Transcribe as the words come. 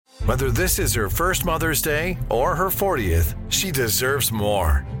Whether this is her first Mother's Day or her 40th, she deserves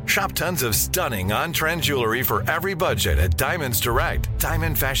more. Shop tons of stunning on-trend jewelry for every budget at Diamonds Direct.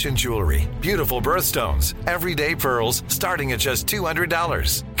 Diamond fashion jewelry, beautiful birthstones, everyday pearls starting at just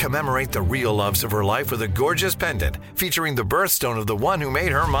 $200. Commemorate the real loves of her life with a gorgeous pendant featuring the birthstone of the one who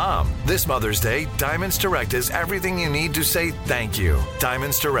made her mom. This Mother's Day, Diamonds Direct is everything you need to say thank you.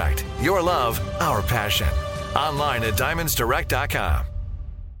 Diamonds Direct, your love, our passion. Online at diamondsdirect.com.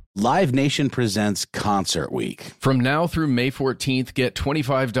 Live Nation presents Concert Week. From now through May 14th, get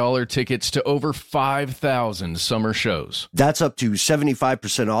 $25 tickets to over 5,000 summer shows. That's up to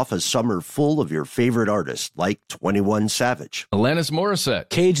 75% off a summer full of your favorite artists, like 21 Savage, Alanis Morissette,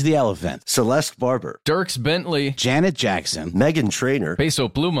 Cage the Elephant, Celeste Barber, Dierks Bentley, Janet Jackson, Meghan Trainor, Peso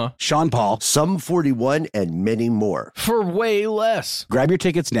Pluma, Sean Paul, Sum 41, and many more. for way less. Grab your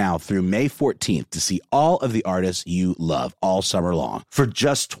tickets now through May 14th to see all of the artists you love all summer long. For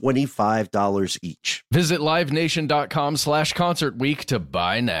just $25 each. Visit livenation.com/concert week to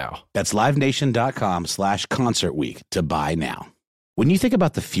buy now. That's livenation.com/concert week to buy now. When you think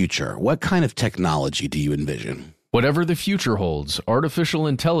about the future, what kind of technology do you envision? Whatever the future holds, artificial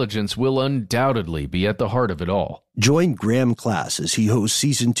intelligence will undoubtedly be at the heart of it all. Join Graham Class as he hosts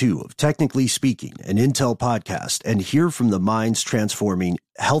Season 2 of Technically Speaking, an Intel podcast, and hear from the minds transforming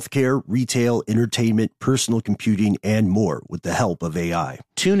healthcare, retail, entertainment, personal computing, and more with the help of AI.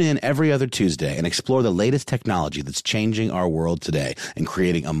 Tune in every other Tuesday and explore the latest technology that's changing our world today and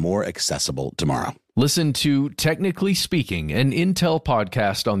creating a more accessible tomorrow. Listen to Technically Speaking, an Intel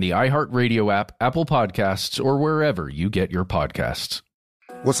podcast on the iHeartRadio app, Apple Podcasts, or wherever you get your podcasts.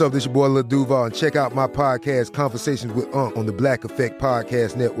 What's up, this your boy Lil Duval, and check out my podcast, Conversations with Unc, on the Black Effect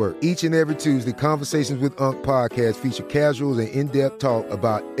Podcast Network. Each and every Tuesday, Conversations with Unc podcast feature casuals and in-depth talk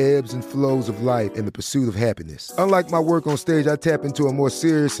about ebbs and flows of life and the pursuit of happiness. Unlike my work on stage, I tap into a more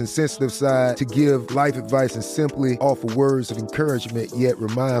serious and sensitive side to give life advice and simply offer words of encouragement, yet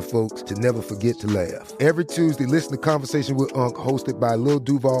remind folks to never forget to laugh. Every Tuesday, listen to Conversation with Unc, hosted by Lil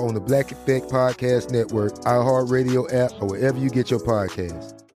Duval on the Black Effect Podcast Network, iHeartRadio app, or wherever you get your podcasts.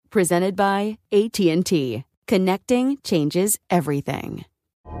 Presented by AT&T. Connecting changes everything.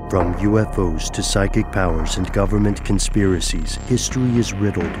 From UFOs to psychic powers and government conspiracies, history is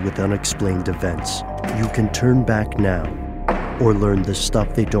riddled with unexplained events. You can turn back now or learn the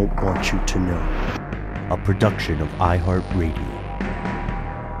stuff they don't want you to know. A production of iHeartRadio.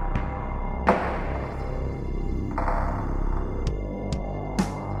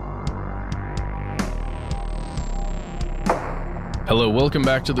 Hello, welcome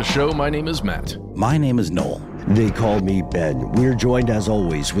back to the show. My name is Matt. My name is Noel. They call me Ben. We're joined, as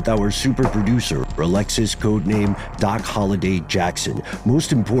always, with our super producer, Alexis, codename Doc Holliday Jackson.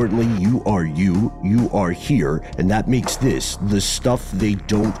 Most importantly, you are here, and that makes this the stuff they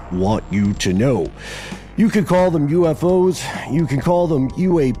don't want you to know. You can call them UFOs, you can call them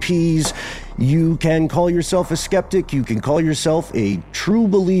UAPs, you can call yourself a skeptic, you can call yourself a true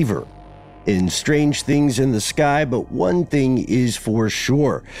believer in strange things in the sky, but one thing is for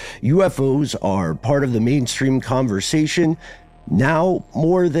sure. UFOs are part of the mainstream conversation now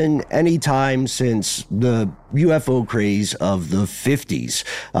more than any time since the UFO craze of the 50s.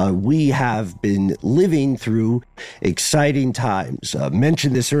 We have been living through exciting times.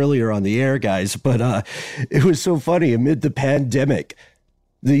 Mentioned this earlier on the air, guys, but it was so funny. Amid the pandemic,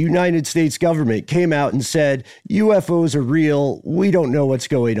 the United States government came out and said, UFOs are real, we don't know what's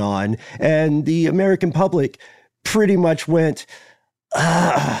going on. And the American public pretty much went,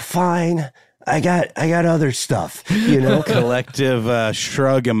 fine, I got other stuff, you know? Collective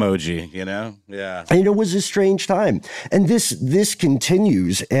shrug emoji, you know? Yeah. And it was a strange time. And this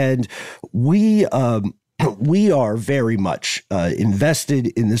continues, and we are very much invested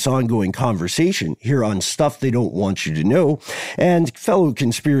in this ongoing conversation here on Stuff They Don't Want You to Know. And fellow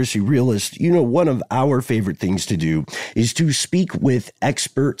conspiracy realists, you know, one of our favorite things to do is to speak with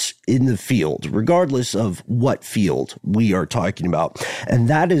experts in the field, regardless of what field we are talking about. And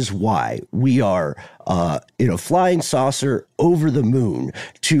that is why we are in a flying saucer over the moon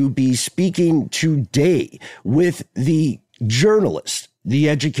to be speaking today with the journalist, the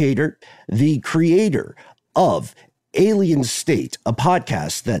educator, the creator of Alien State, a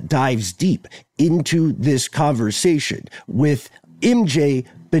podcast that dives deep into this conversation with MJ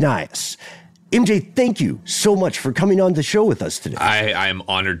Banias. MJ, thank you so much for coming on the show with us today. I am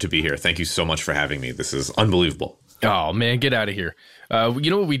honored to be here. Thank you so much for having me. This is unbelievable. Oh, man, get out of here.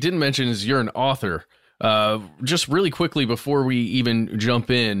 You know what we didn't mention is you're an author. Just really quickly before we even jump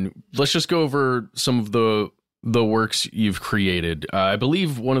in, let's just go over some of the the works you've created. I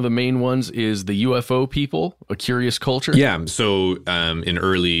believe one of the main ones is the UFO People, A Curious Culture. Yeah. So in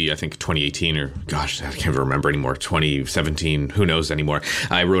early, I think 2018 or gosh, I can't even remember anymore, 2017, who knows anymore.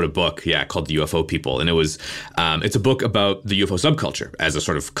 I wrote a book, called The UFO People. And it was, it's a book about the UFO subculture as a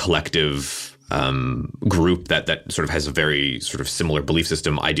sort of collective group that sort of has a very sort of similar belief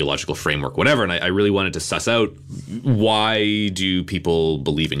system, ideological framework, whatever. And I really wanted to suss out, why do people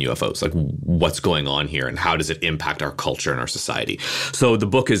believe in UFOs? Like, what's going on here, and how does it impact our culture and our society? So the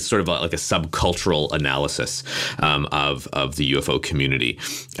book is sort of like a subcultural analysis of the UFO community.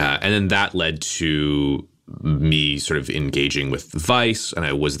 And then that led to me sort of engaging with Vice, and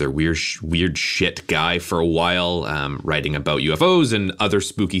I was their weird shit guy for a while, writing about UFOs and other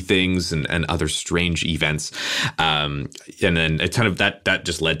spooky things and other strange events. And then it kind of that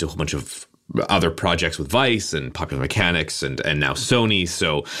just led to a whole bunch of other projects with Vice and Popular Mechanics and now Sony.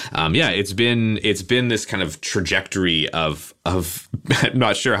 So it's been this kind of trajectory of I'm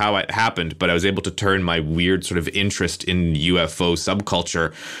not sure how it happened, but I was able to turn my weird sort of interest in UFO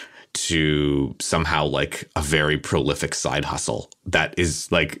subculture to somehow like a very prolific side hustle that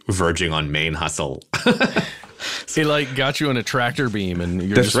is like verging on main hustle. It like got you on a tractor beam and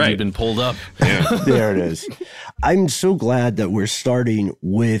you've been pulled up. Yeah. There it is. I'm so glad that we're starting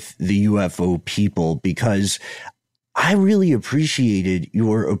with the UFO People, because I really appreciated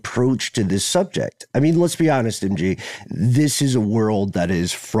your approach to this subject. I mean, let's be honest, MJ, this is a world that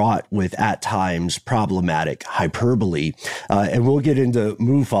is fraught with, at times, problematic hyperbole. And we'll get into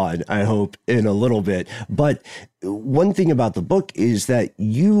MUFON, I hope, in a little bit. But one thing about the book is that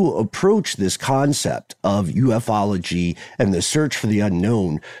you approach this concept of ufology and the search for the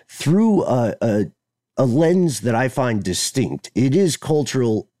unknown through a lens that I find distinct. It is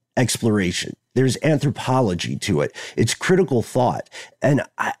cultural exploration. There's anthropology to it. It's critical thought. And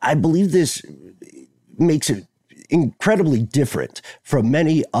I believe this makes it incredibly different from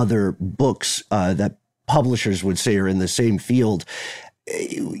many other books that publishers would say are in the same field.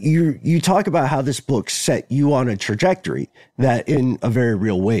 You talk about how this book set you on a trajectory that in a very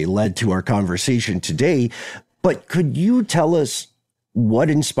real way led to our conversation today. But could you tell us what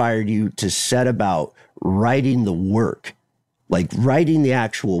inspired you to set about writing the work, like writing the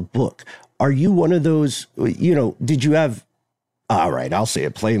actual book? Are you one of those, did you have, all right, I'll say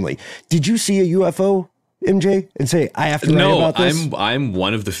it plainly. Did you see a UFO, MJ, and say, I have to write about this? No, I'm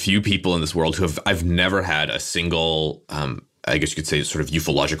one of the few people in this world I've never had a single, I guess you could say, sort of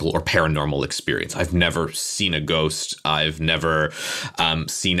ufological or paranormal experience. I've never seen a ghost. I've never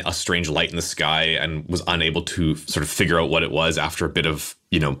seen a strange light in the sky and was unable to sort of figure out what it was after a bit of,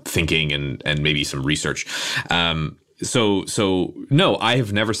 thinking and maybe some research. So no, I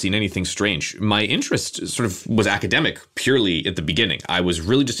have never seen anything strange. My interest sort of was academic purely at the beginning. I was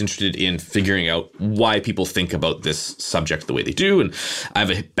really just interested in figuring out why people think about this subject the way they do. And I have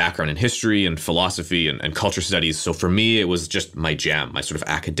a background in history and philosophy and culture studies. So for me, it was just my jam, my sort of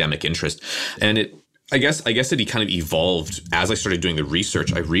academic interest. And I guess it kind of evolved as I started doing the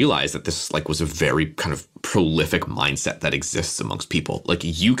research. I realized that this was a very kind of prolific mindset that exists amongst people. Like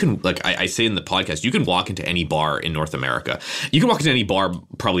you can, I say in the podcast, you can walk into any bar in North America. You can walk into any bar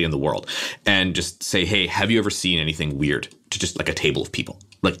probably in the world and just say, hey, have you ever seen anything weird? To just like a table of people.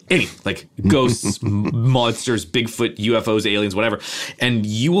 Like ghosts, monsters, Bigfoot, UFOs, aliens, whatever. And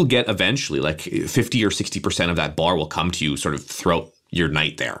you will get eventually like 50 or 60% of that bar will come to you sort of throughout your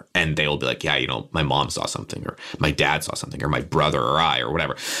night there, and they will be like, yeah, my mom saw something, or my dad saw something, or my brother or I, or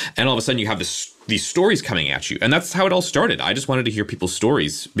whatever. And all of a sudden you have these stories coming at you. And that's how it all started. I just wanted to hear people's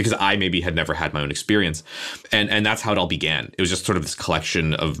stories because I maybe had never had my own experience. And that's how it all began. It was just sort of this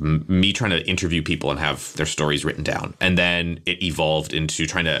collection of me trying to interview people and have their stories written down. And then it evolved into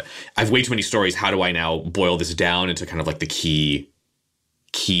I have way too many stories. How do I now boil this down into kind of like the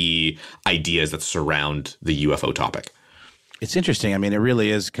key ideas that surround the UFO topic? It's interesting. I mean, it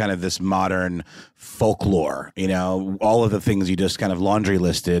really is kind of this modern folklore, all of the things you just kind of laundry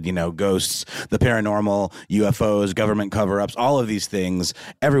listed, ghosts, the paranormal, UFOs, government cover-ups, all of these things.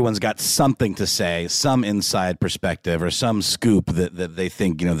 Everyone's got something to say, some inside perspective or some scoop that they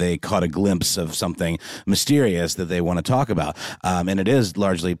think, they caught a glimpse of something mysterious that they want to talk about. And it is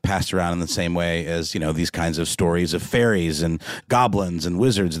largely passed around in the same way as, these kinds of stories of fairies and goblins and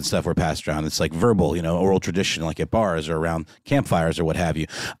wizards and stuff were passed around. It's like verbal, oral tradition, like at bars or around campfires or what have you.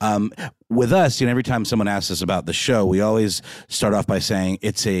 With us, every time someone asks us about the show, we always start off by saying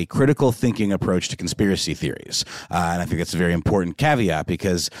it's a critical thinking approach to conspiracy theories. And I think that's a very important caveat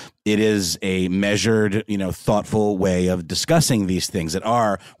because it is a measured, thoughtful way of discussing these things that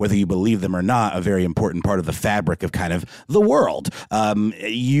are, whether you believe them or not, a very important part of the fabric of kind of the world.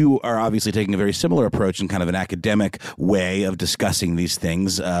 You are obviously taking a very similar approach in kind of an academic way of discussing these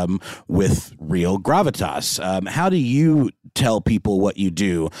things with real gravitas. How do you tell people what you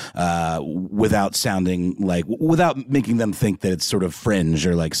do without making them think that it's sort of fringe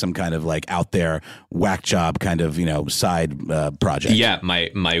or like some kind of like out there whack job kind of, side project? Yeah,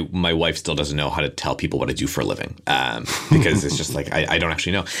 my wife still doesn't know how to tell people what I do for a living because it's just like I don't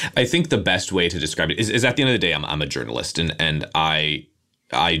actually know. I think the best way to describe it is at the end of the day, I'm a journalist and I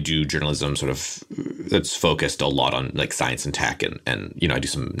do journalism sort of that's focused a lot on like science and tech and I do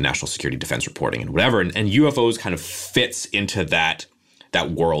some national security defense reporting and whatever. And UFOs kind of fits into that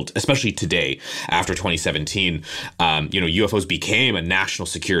world, especially today after 2017. UFOs became a national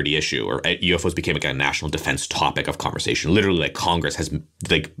security issue, or UFOs became like a national defense topic of conversation. Literally, like Congress has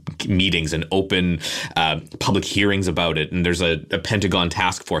like meetings and open public hearings about it, and there's a Pentagon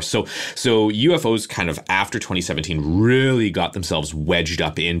task force. So UFOs kind of after 2017 really got themselves wedged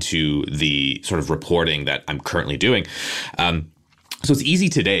up into the sort of reporting that I'm currently doing. So it's easy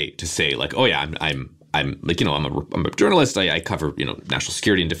today to say like, oh yeah, I'm like, I'm a journalist. I cover, national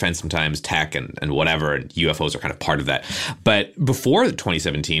security and defense sometimes, tech and whatever. And UFOs are kind of part of that. But before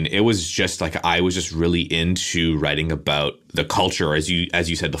 2017, it was just like I was just really into writing about the culture, as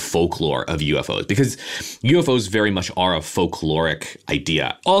you said, the folklore of UFOs, because UFOs very much are a folkloric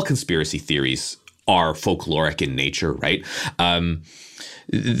idea. All conspiracy theories are folkloric in nature, right?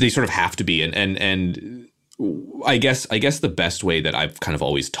 They sort of have to be. And I guess the best way that I've kind of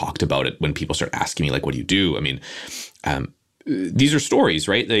always talked about it when people start asking me like, what do you do? I mean, these are stories,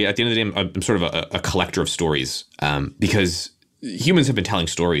 right? At the end of the day, I'm sort of a collector of stories because humans have been telling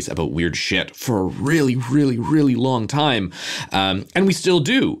stories about weird shit for a really, really, really long time. And we still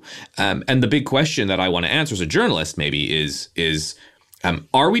do. And the big question that I want to answer as a journalist maybe is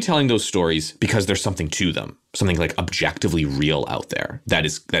are we telling those stories because there's something to them? Something like objectively real out there that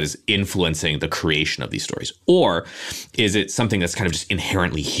is influencing the creation of these stories? Or is it something that's kind of just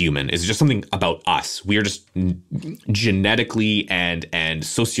inherently human? Is it just something about us? We are just genetically and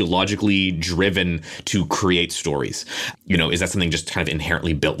sociologically driven to create stories. Is that something just kind of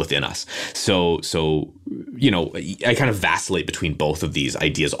inherently built within us? So I kind of vacillate between both of these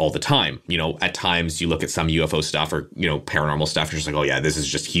ideas all the time. At times you look at some UFO stuff or, paranormal stuff, you're just like, oh yeah, this is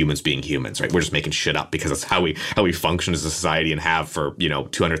just humans being humans, right? We're just making shit up because that's how we function as a society and have for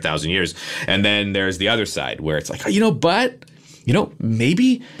 200,000 years. And then there's the other side where it's like,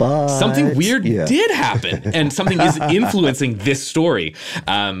 maybe something weird did happen and something is influencing this story,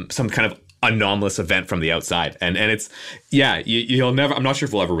 some kind of anomalous event from the outside. And it's you'll never, I'm not sure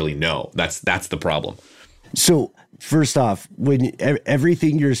if we'll ever really know. That's the problem. So first off, when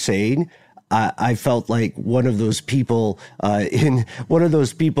everything you're saying, I felt like one of those people in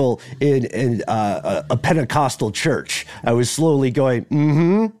a Pentecostal church. I was slowly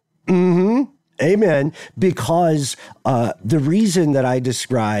going, amen, because the reason that I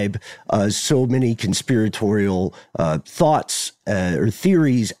describe so many conspiratorial thoughts or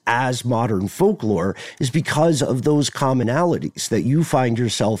theories as modern folklore is because of those commonalities that you find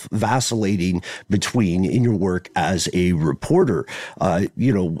yourself vacillating between in your work as a reporter.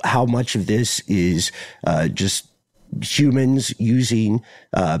 How much of this is just humans using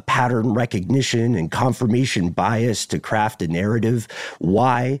pattern recognition and confirmation bias to craft a narrative?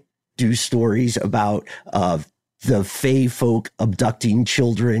 Why do stories about the Fae folk abducting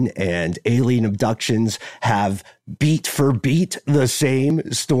children and alien abductions have beat for beat the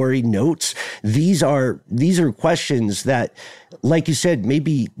same story notes? These are questions that, like you said, may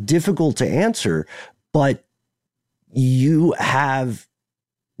be difficult to answer, but you have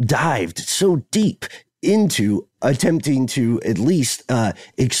dived so deep into attempting to at least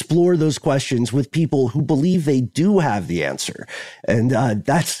explore those questions with people who believe they do have the answer. And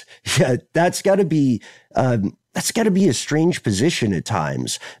that's got to be a strange position at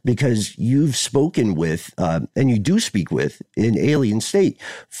times, because you've spoken with, and you do speak with in Alien State,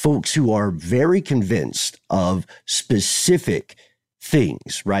 folks who are very convinced of specific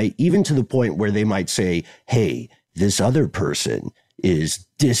things, right? Even to the point where they might say, hey, this other person is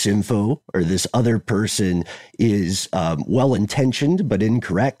disinfo, or this other person is well-intentioned but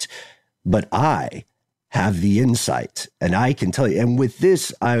incorrect, but I have the insight and I can tell you. And with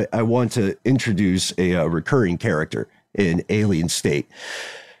this, I want to introduce a recurring character in Alien State,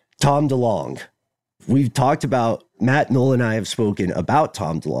 Tom DeLonge. We've talked about Matt, Noel, and I have spoken about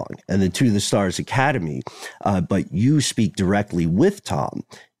Tom DeLonge and the To the Stars Academy, but you speak directly with Tom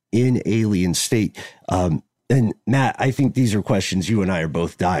in Alien State. And Matt, I think these are questions you and I are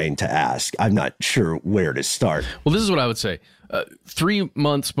both dying to ask. I'm not sure where to start. Well, this is what I would say. 3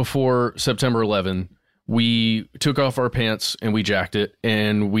 months before September 11, we took off our pants and we jacked it,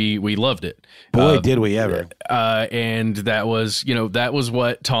 and we loved it. Boy, did we ever. And that was,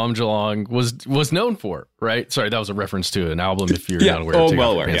 what Tom DeLonge was known for, right? Sorry, that was a reference to an album, if you're not aware. Take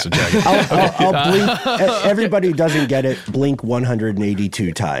off your pants and jack it. I'll blink. Everybody who doesn't get it, blink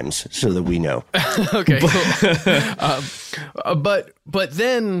 182 times so that we know. Okay. But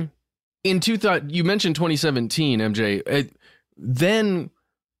then you mentioned 2017, MJ. Then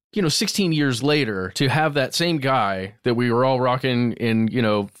 16 years later, to have that same guy that we were all rocking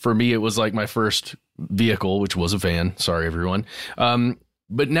in, for me, it was like my first vehicle, which was a van. Sorry, everyone.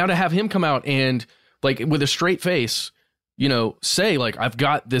 But now to have him come out and like with a straight face, say like, I've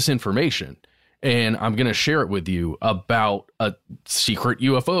got this information and I'm going to share it with you about a secret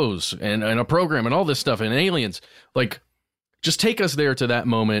UFOs and a program and all this stuff and aliens. Like, just take us there to that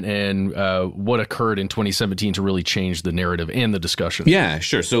moment and what occurred in 2017 to really change the narrative and the discussion. Yeah,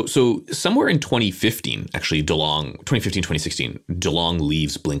 sure. So somewhere in 2015, actually, 2015, 2016, DeLonge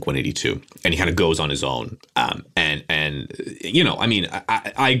leaves Blink-182 and he kind of goes on his own. I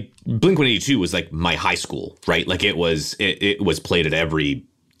Blink-182 was like my high school, right? Like it was played at every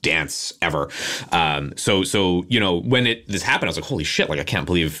dance ever. So when this happened, I was like, holy shit, like I can't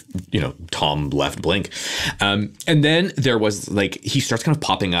believe, Tom left Blink. And then there was like, he starts kind of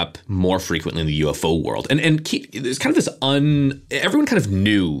popping up more frequently in the UFO world. And there's kind of this everyone kind of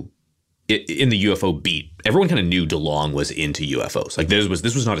knew in the UFO beat, everyone kind of knew DeLonge was into UFOs. Like this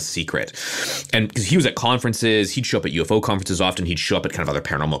was not a secret. And because he was at conferences, he'd show up at UFO conferences often. He'd show up at kind of other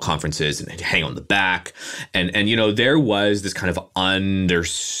paranormal conferences and he'd hang on the back. And there was this kind of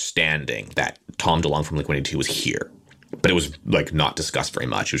understanding that Tom DeLonge from Blink-182 was here. But it was like not discussed very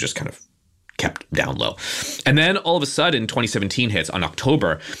much. It was just kind of kept down low. And then all of a sudden, 2017 hits on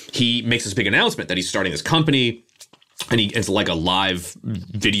October. He makes this big announcement that he's starting this company. And it's like a live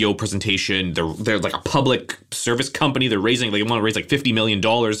video presentation. They're like a public service company. They want to raise like $50 million.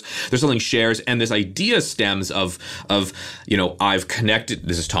 They're selling shares. And this idea stems of I've connected,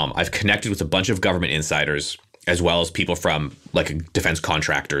 this is Tom, I've connected with a bunch of government insiders as well as people from like defense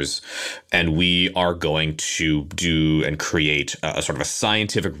contractors. And we are going to do and create a sort of a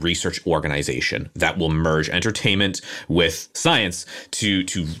scientific research organization that will merge entertainment with science to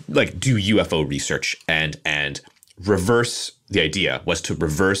like do UFO research and reverse. The idea was to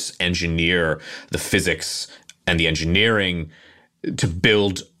reverse engineer the physics and the engineering to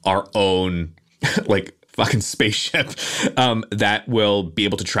build our own like fucking spaceship that will be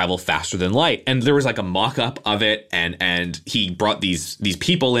able to travel faster than light. And there was like a mock-up of it, and he brought these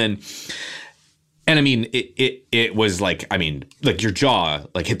people in. And I mean, it was like, I mean, like your jaw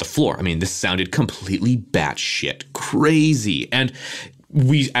like hit the floor. I mean, this sounded completely batshit crazy. And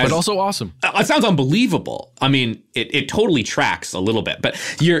but also awesome. It sounds unbelievable. I mean, it totally tracks a little bit. But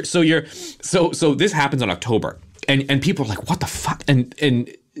so this happens in October, and people are like, "What the fuck?" And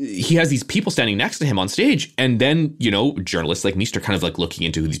he has these people standing next to him on stage, and then journalists like me start kind of like looking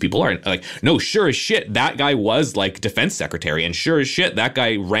into who these people are, and like, no, sure as shit, that guy was like defense secretary, and sure as shit, that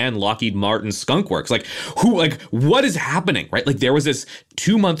guy ran Lockheed Martin Skunk Works. Like, what is happening, right? Like, there was this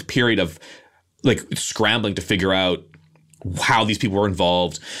 2-month period of like scrambling to figure out how these people were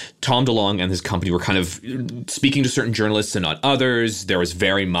involved. Tom DeLonge and his company were kind of speaking to certain journalists and not others. There was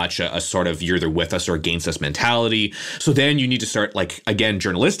very much a sort of you're either with us or against us mentality. So then you need to start, like, again,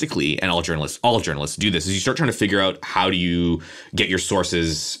 journalistically, and all journalists do this, is you start trying to figure out how do you get your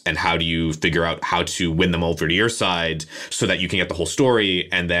sources and how do you figure out how to win them over to your side so that you can get the whole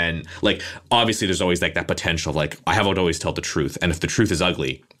story. And then, like, obviously there's always like that potential of like, I haven't always tell the truth. And if the truth is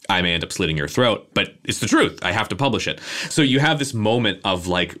ugly, I may end up slitting your throat, but it's the truth. I have to publish it. So you have this moment of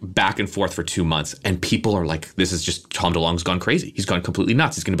like back and forth for 2 months, and people are like, this is just, Tom DeLonge's gone crazy. He's gone completely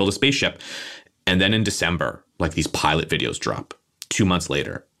nuts. He's going to build a spaceship. And then in December, like these pilot videos drop 2 months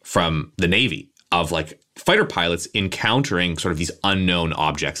later from the Navy of like fighter pilots encountering sort of these unknown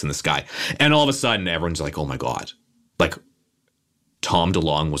objects in the sky. And all of a sudden everyone's like, oh my God, like Tom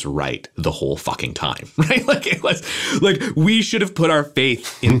DeLonge was right the whole fucking time, right? Like it was like we should have put our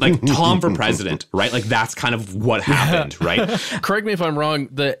faith in like Tom for president, right? Like that's kind of what happened, right? Correct me if I'm wrong.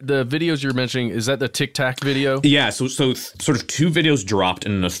 The videos you're mentioning, is that the Tic Tac video? Yeah. So sort of 2 videos dropped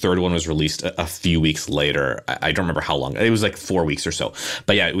and the third one was released a few weeks later. I don't remember how long. It was like 4 weeks or so.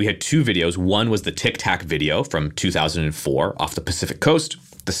 But yeah, we had 2 videos. One was the Tic Tac video from 2004 off the Pacific Coast.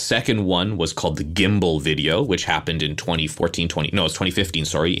 The second one was called the Gimbal video, which happened in 2015,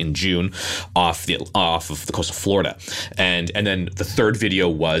 in June off of the coast of Florida. And then the third video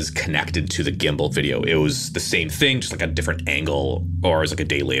was connected to the Gimbal video. It was the same thing, just like a different angle, or it was like a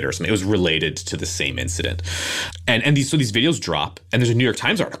day later or something. It was related to the same incident. And these videos drop, and there's a New York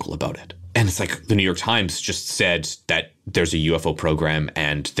Times article about it. And it's like the New York Times just said that there's a UFO program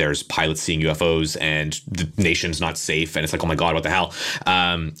and there's pilots seeing UFOs and the nation's not safe. And it's like, oh my God, what the hell?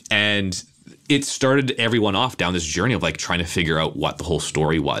 And it started everyone off down this journey of like trying to figure out what the whole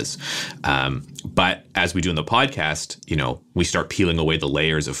story was. But as we do in the podcast, you know, we start peeling away the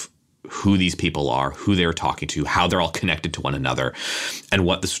layers of who these people are, who they're talking to, how they're all connected to one another, and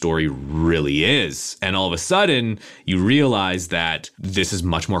what the story really is. And all of a sudden, you realize that this is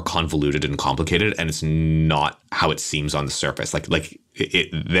much more convoluted and complicated, and it's not how it seems on the surface.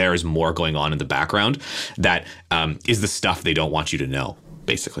 There is more going on in the background that is the stuff they don't want you to know,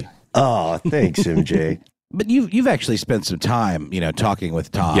 basically. Oh, thanks, MJ. But you've actually spent some time, you know, talking with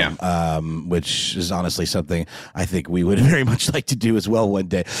Tom, which is honestly something I think we would very much like to do as well one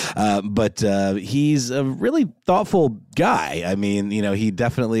day. But he's a really thoughtful guy. I mean, you know, he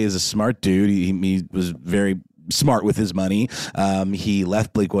definitely is a smart dude. He was very smart with his money. He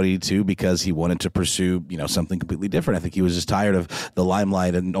left Blink-182 because he wanted to pursue, you know, something completely different. I think he was just tired of the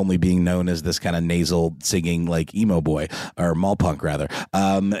limelight and only being known as this kind of nasal singing like emo boy or mall punk rather.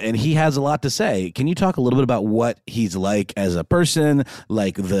 And he has a lot to say. Can you talk a little bit about what he's like as a person,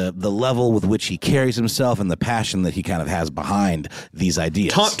 like the level with which he carries himself and the passion that he kind of has behind these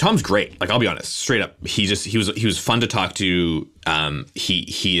ideas? Tom's great. Like, I'll be honest, straight up. He was fun to talk to.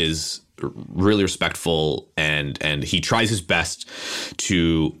 He is really respectful and he tries his best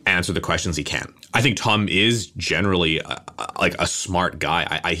to answer the questions he can. I think Tom is generally like a smart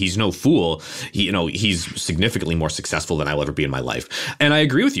guy. He's no fool. He's significantly more successful than I'll ever be in my life. And I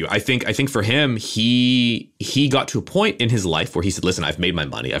agree with you. I think for him, he got to a point in his life where he said, listen, I've made my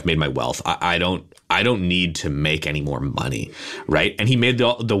money. I've made my wealth. I don't need to make any more money, right? And he made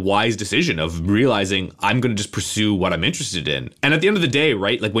the wise decision of realizing I'm going to just pursue what I'm interested in. And at the end of the day,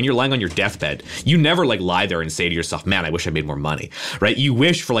 right, like when you're lying on your deathbed, you never like lie there and say to yourself, man, I wish I made more money, right? You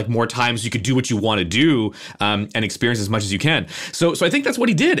wish for like more times you could do what you want to do and experience as much as you can. So I think that's what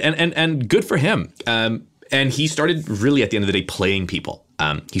he did, and good for him. And he started really at the end of the day playing people.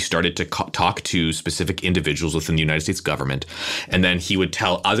 He started to talk to specific individuals within the United States government, and then he would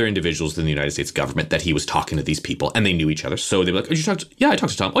tell other individuals in the United States government that he was talking to these people, and they knew each other. So they'd be like, "Oh, you talked? Yeah, I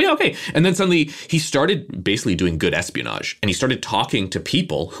talked to Tom. Oh, yeah, okay." And then suddenly he started basically doing good espionage, and he started talking to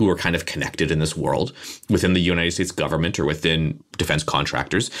people who were kind of connected in this world within the United States government or within defense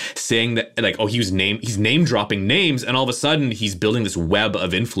contractors, saying that like, oh, he's name dropping names, and all of a sudden he's building this web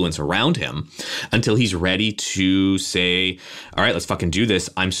of influence around him until he's ready to say, "All right, let's fucking do this.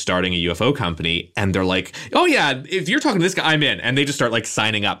 I'm starting a UFO company." And they're like, "Oh yeah, if you're talking to this guy, I'm in." And they just start like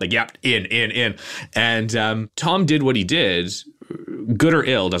signing up, like, "Yep, in." And Tom did what he did, good or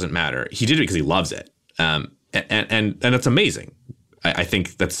ill, doesn't matter. He did it because he loves it. And that's amazing. I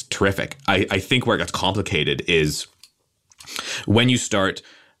think that's terrific. I think where it gets complicated is when you start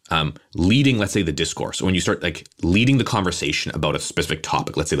leading, let's say, the discourse, or when you start like leading the conversation about a specific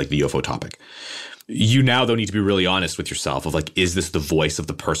topic, let's say like the UFO topic. You now, though, need to be really honest with yourself of like, is this the voice of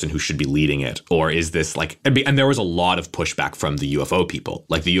the person who should be leading it? Or is this like, and there was a lot of pushback from the UFO people.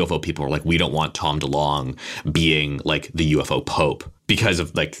 Like the UFO people were like, we don't want Tom DeLonge being like the UFO Pope because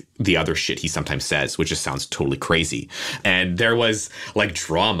of like the other shit he sometimes says, which just sounds totally crazy. And there was like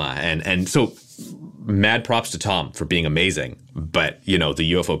drama. And so mad props to Tom for being amazing. But, you know,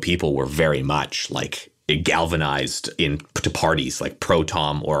 the UFO people were very much like, galvanized into parties like pro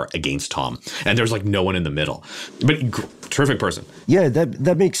Tom or against Tom, and there's like no one in the middle. But terrific person. Yeah,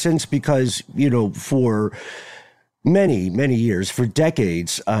 that makes sense because, you know, for many years, for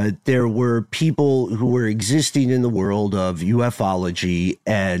decades, there were people who were existing in the world of ufology,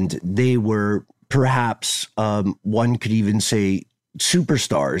 and they were perhaps one could even say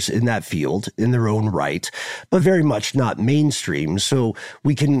superstars in that field in their own right, but very much not mainstream. So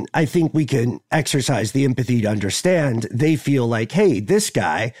I think we can exercise the empathy to understand they feel like, hey, this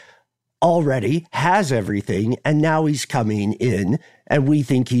guy already has everything, and now he's coming in, and we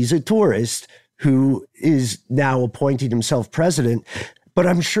think he's a tourist who is now appointing himself president. But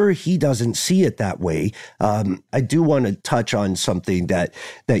I'm sure he doesn't see it that way. I do want to touch on something that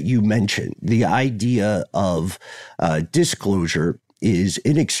you mentioned. The idea of disclosure is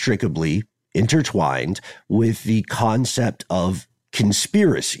inextricably intertwined with the concept of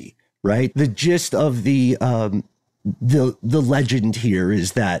conspiracy, right? The gist of the legend here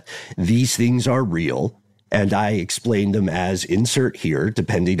is that these things are real. And I explained them as insert here,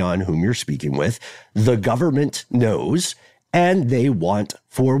 depending on whom you're speaking with. The government knows, and they want,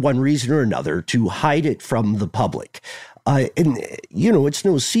 for one reason or another, to hide it from the public. And, it's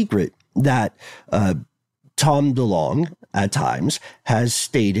no secret that Tom DeLonge, at times, has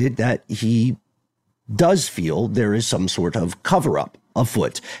stated that he does feel there is some sort of cover-up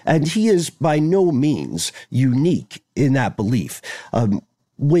afoot. And he is by no means unique in that belief.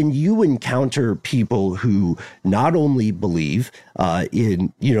 When you encounter people who not only believe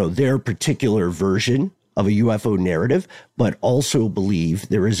in, their particular version of a UFO narrative, but also believe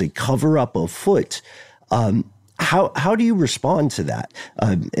there is a cover-up afoot, how do you respond to that?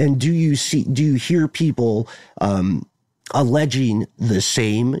 And do you hear people alleging the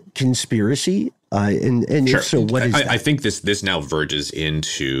same conspiracy? And sure. If so, what is that? I think this now verges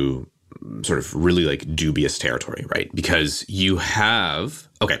into sort of really like dubious territory, right? Because you have,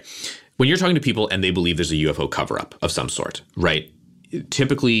 when you're talking to people and they believe there's a UFO cover-up of some sort, right?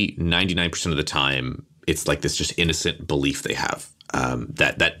 Typically 99% of the time, it's like this just innocent belief they have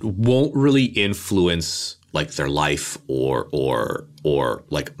that won't really influence like their life or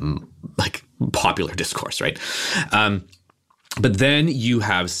like popular discourse, right? But then you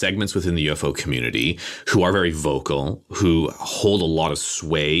have segments within the UFO community who are very vocal, who hold a lot of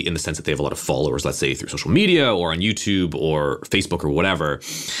sway in the sense that they have a lot of followers, let's say through social media or on YouTube or Facebook or whatever.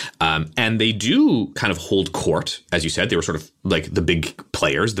 And they do kind of hold court, as you said. They were sort of like the big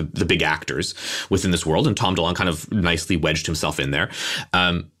players, the big actors within this world. And Tom DeLonge kind of nicely wedged himself in there.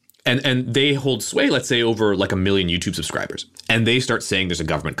 And they hold sway, let's say, over like 1 million YouTube subscribers. And they start saying there's a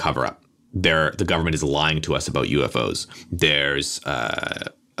government cover-up. The government is lying to us about UFOs. There's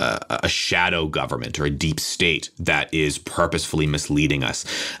a shadow government or a deep state that is purposefully misleading us.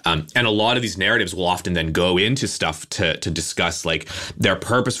 And a lot of these narratives will often then go into stuff to discuss like they're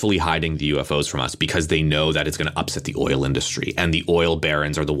purposefully hiding the UFOs from us because they know that it's going to upset the oil industry. And the oil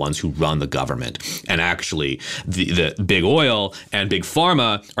barons are the ones who run the government. And actually the big oil and big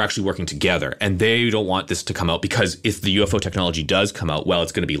pharma are actually working together. And they don't want this to come out because if the UFO technology does come out, well,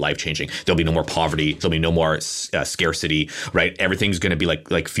 it's going to be life-changing. There'll be no more poverty. There'll be no more scarcity, right? Everything's going to be like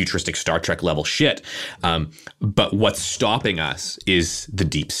futuristic Star Trek level shit. But what's stopping us is the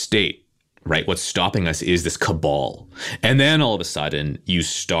deep state, right? What's stopping us is this cabal. And then all of a sudden you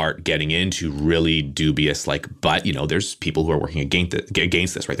start getting into really dubious, but there's people who are working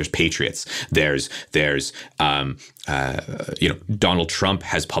against this, right? There's patriots. There's Donald Trump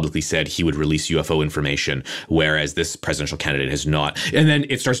has publicly said he would release UFO information, whereas this presidential candidate has not. And then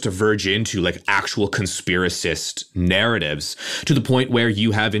it starts to verge into like actual conspiracist narratives to the point where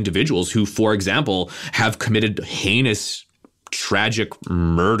you have individuals who, for example, have committed heinous tragic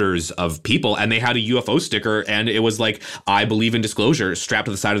murders of people, and they had a UFO sticker, and it was like, I believe in disclosure, strapped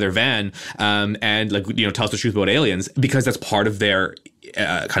to the side of their van, and tell us the truth about aliens, because that's part of their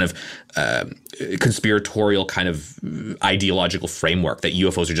conspiratorial kind of ideological framework, that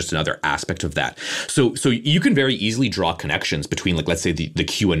UFOs are just another aspect of that. So you can very easily draw connections between, like, let's say the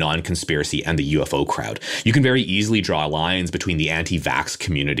QAnon conspiracy and the UFO crowd. You can very easily draw lines between the anti-vax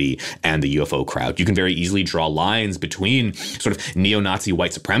community and the UFO crowd. You can very easily draw lines between sort of neo-Nazi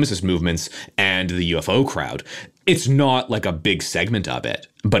white supremacist movements and the UFO crowd. It's not like a big segment of it,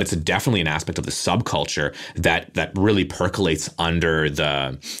 but it's definitely an aspect of the subculture that really percolates under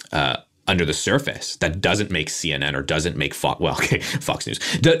the surface, that doesn't make CNN or doesn't make Fox News.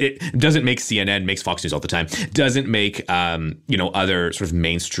 It doesn't make CNN, makes Fox News all the time. Doesn't make other sort of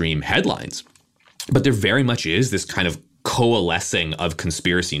mainstream headlines. But there very much is this kind of coalescing of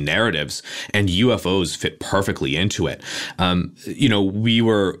conspiracy narratives, and UFOs fit perfectly into it. I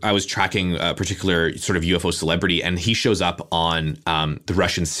was tracking a particular sort of UFO celebrity, and he shows up on the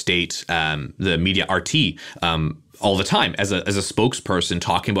Russian state, the media RT, all the time as a spokesperson,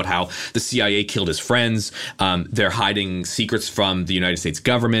 talking about how the CIA killed his friends. They're hiding secrets from the United States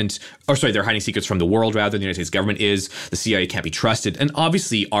government, they're hiding secrets from the world, rather. The United States government the CIA can't be trusted. And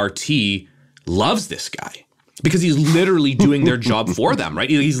obviously RT loves this guy, because he's literally doing their job for them, right?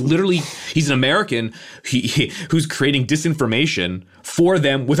 He's an American who's creating disinformation for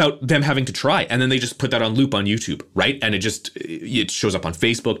them without them having to try. And then they just put that on loop on YouTube, right? And it shows up on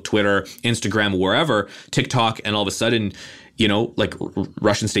Facebook, Twitter, Instagram, wherever, TikTok. And all of a sudden,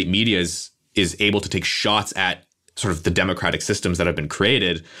 Russian state media is is able to take shots at sort of the democratic systems that have been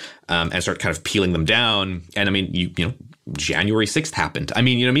created and start kind of peeling them down. And I mean, you know, January 6th happened. I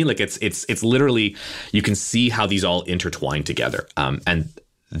mean, you know what I mean? Like it's literally, you can see how these all intertwine together. And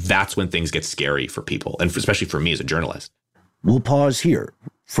that's when things get scary for people, and especially for me as a journalist. We'll pause here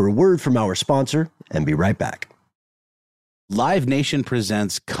for a word from our sponsor and be right back. Live Nation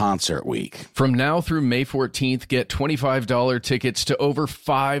presents Concert Week. From now through May 14th, get $25 tickets to over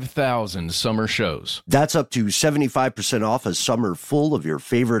 5,000 summer shows. That's up to 75% off a summer full of your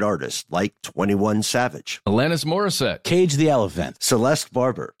favorite artists like 21 Savage, Alanis Morissette, Cage the Elephant, Celeste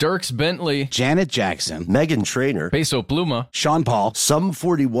Barber, Dierks Bentley, Janet Jackson, Meghan Trainor, Peso Pluma, Sean Paul, Sum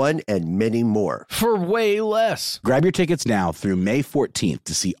 41, and many more. for way less. Grab your tickets now through May 14th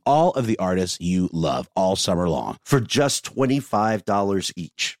to see all of the artists you love all summer long. For just $25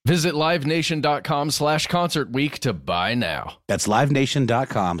 each. Visit livenation.com/concert week to buy now. That's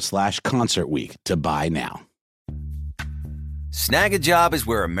livenation.com/concert week to buy now. Snag a Job is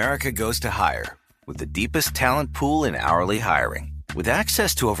where America goes to hire, with the deepest talent pool in hourly hiring. With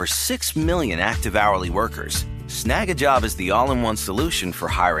access to over 6 million active hourly workers, Snag a Job is the all-in-one solution for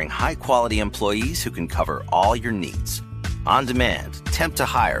hiring high-quality employees who can cover all your needs. On demand, temp to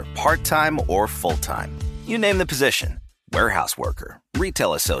hire, part-time or full-time. You name the position. Warehouse worker,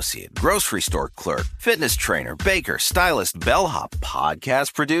 retail associate, grocery store clerk, fitness trainer, baker, stylist, bellhop,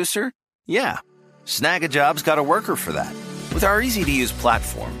 podcast producer. Yeah, Snag a Job's got a worker for that. With our easy-to-use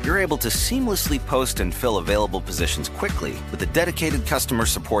platform, you're able to seamlessly post and fill available positions quickly with a dedicated customer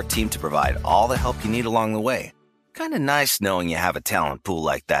support team to provide all the help you need along the way. Kind of nice knowing you have a talent pool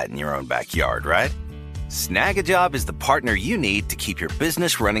like that in your own backyard, right? Snag a Job is the partner you need to keep your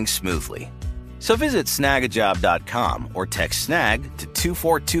business running smoothly. So visit snagajob.com or text snag to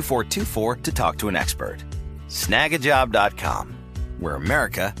 242424 to talk to an expert. Snagajob.com, where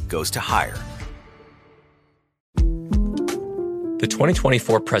America goes to hire. The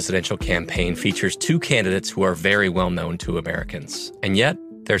 2024 presidential campaign features two candidates who are very well known to Americans. And yet,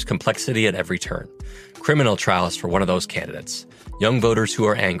 there's complexity at every turn. Criminal trials for one of those candidates. Young voters who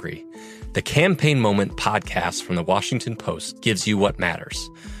are angry. The Campaign Moment podcast from the Washington Post gives you what matters.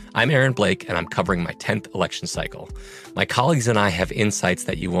 I'm Aaron Blake, and I'm covering my 10th election cycle. My colleagues and I have insights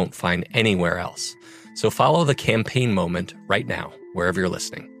that you won't find anywhere else. So follow the Campaign Moment right now, wherever you're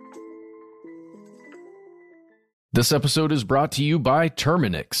listening. This episode is brought to you by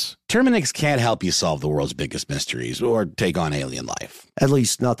Terminix. Terminix can't help you solve the world's biggest mysteries or take on alien life. At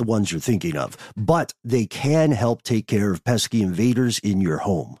least not the ones you're thinking of. But they can help take care of pesky invaders in your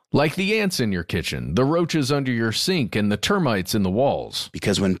home. Like the ants in your kitchen, the roaches under your sink, and the termites in the walls.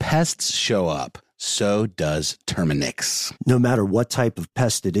 Because when pests show up, so does Terminix. No matter what type of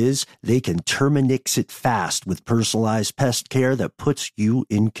pest it is, they can Terminix it fast with personalized pest care that puts you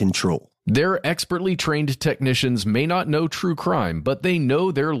in control. Their expertly trained technicians may not know true crime, but they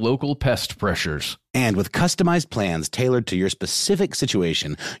know their local pest pressures. And with customized plans tailored to your specific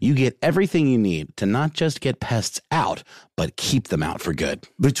situation, you get everything you need to not just get pests out, but keep them out for good.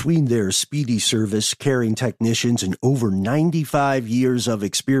 Between their speedy service, caring technicians, and over 95 years of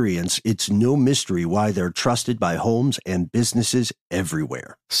experience, it's no mystery why they're trusted by homes and businesses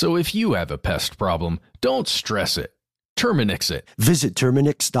everywhere. So if you have a pest problem, don't stress it. Terminix it. Visit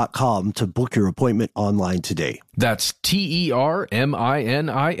Terminix.com to book your appointment online today. That's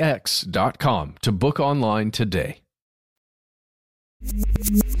TERMINIX.com to book online today.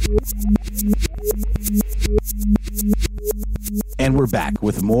 And we're back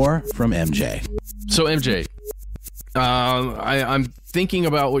with more from MJ. So MJ, I'm thinking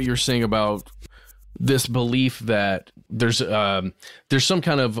about what you're saying about this belief that there's some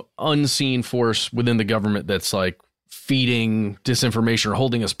kind of unseen force within the government that's like feeding disinformation or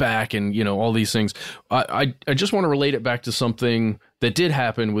holding us back, and all these things. I just want to relate it back to something that did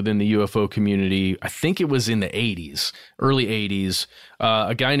happen within the UFO community. I think it was in the 80s, early 80s.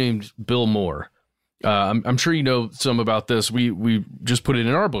 A guy named Bill Moore. I'm sure you know some about this. We just put it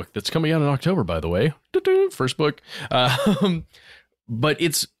in our book that's coming out in October, by the way. First book. But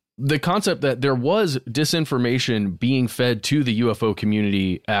it's the concept that there was disinformation being fed to the UFO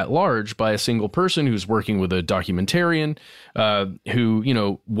community at large by a single person who's working with a documentarian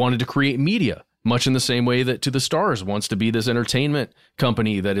who, wanted to create media, much in the same way that To the Stars wants to be this entertainment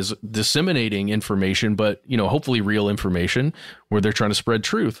company that is disseminating information, but, hopefully real information where they're trying to spread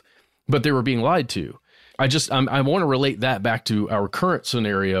truth. But they were being lied to. I want to relate that back to our current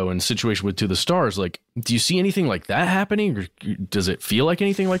scenario and situation with To the Stars. Like, do you see anything like that happening, or does it feel like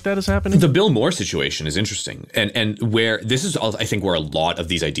anything like that is happening? The Bill Moore situation is interesting, and where this is, I think, where a lot of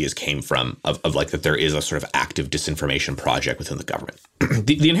these ideas came from, of like that there is a sort of active disinformation project within the government.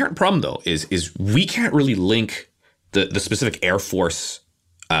 The inherent problem, though, is we can't really link the specific Air Force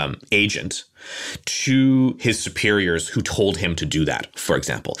agent to his superiors who told him to do that, for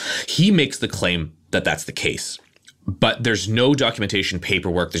example. He makes the claim that that's the case, but there's no documentation,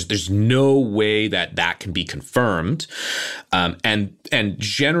 paperwork. There's no way that can be confirmed. And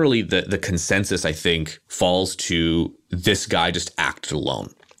generally the consensus, I think, falls to this guy just acted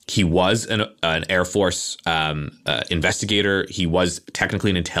alone. He was an Air Force investigator. He was technically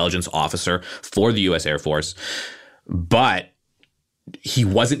an intelligence officer for the U.S. Air Force, but he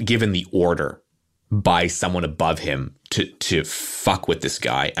wasn't given the order by someone above him to fuck with this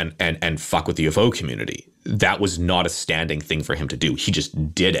guy and fuck with the UFO community. That was not a standing thing for him to do. He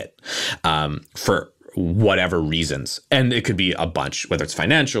just did it for whatever reasons. And it could be a bunch, whether it's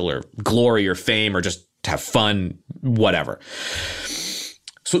financial or glory or fame or just to have fun, whatever.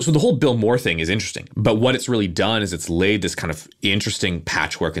 So the whole Bill Moore thing is interesting, but what it's really done is it's laid this kind of interesting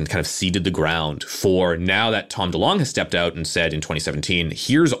patchwork and kind of seeded the ground for now that Tom DeLonge has stepped out and said in 2017,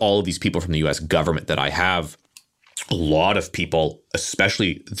 here's all of these people from the US government that I have. A lot of people,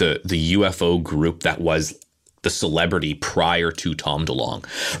 especially the UFO group that was the celebrity prior to Tom DeLonge,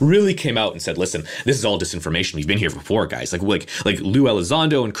 really came out and said, listen, this is all disinformation. We've been here before, guys. Like Lou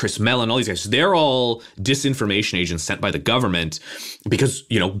Elizondo and Chris Mellon, all these guys, they're all disinformation agents sent by the government because,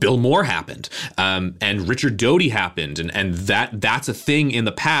 Bill Moore happened and Richard Doty happened. And that's a thing in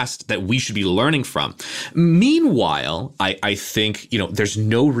the past that we should be learning from. Meanwhile, I think, there's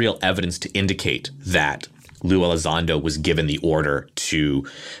no real evidence to indicate that Lou Elizondo was given the order to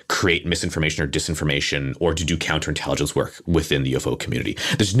create misinformation or disinformation or to do counterintelligence work within the UFO community.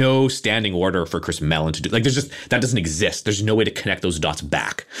 There's no standing order for Chris Mellon to do, that doesn't exist. There's no way to connect those dots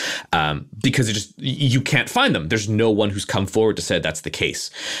back because you can't find them. There's no one who's come forward to say that's the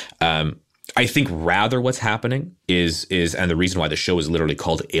case. I think rather what's happening is, and the reason why the show is literally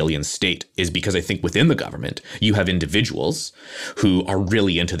called Alien State is because I think within the government, you have individuals who are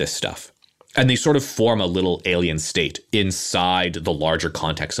really into this stuff. And they sort of form a little alien state inside the larger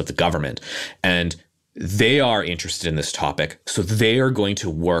context of the government. And they are interested in this topic. So they are going to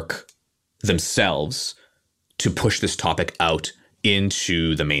work themselves to push this topic out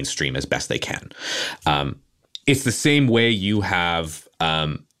into the mainstream as best they can. It's the same way you have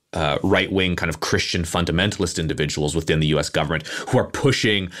right-wing kind of Christian fundamentalist individuals within the U.S. government who are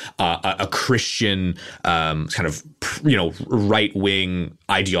pushing a Christian kind of, right-wing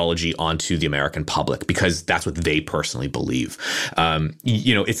ideology onto the American public because that's what they personally believe.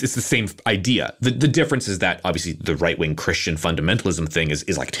 It's the same idea. The difference is that obviously the right-wing Christian fundamentalism thing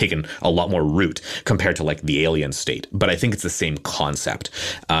is like taken a lot more root compared to like the alien state. But I think it's the same concept.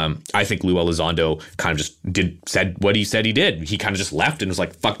 I think Lou Elizondo kind of just said what he said he did. He kind of just left and was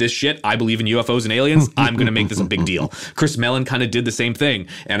like, fuck this shit. I believe in UFOs and aliens. I'm going to make this a big deal. Chris Mellon kind of did the same thing.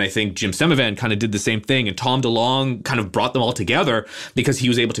 And I think Jim Semivan kind of did the same thing. And Tom DeLonge kind of brought them all together because he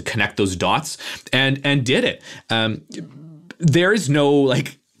was able to connect those dots and did it. There is no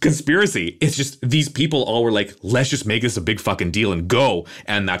conspiracy. It's just these people all were like, let's just make this a big fucking deal and go.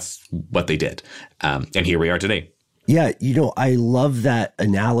 And that's what they did. And here we are today. Yeah, I love that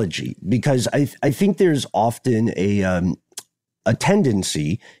analogy because I think there's often a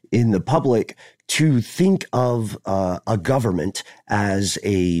tendency in the public to think of a government as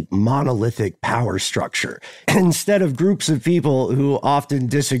a monolithic power structure instead of groups of people who often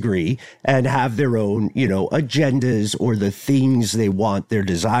disagree and have their own, agendas or the things they want, their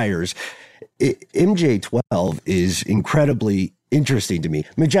desires. MJ-12 is incredibly interesting to me.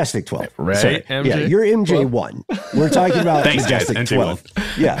 Majestic 12. Right, sorry. MJ? Yeah, you're MJ1. We're talking about Thanks, Majestic guys, 12.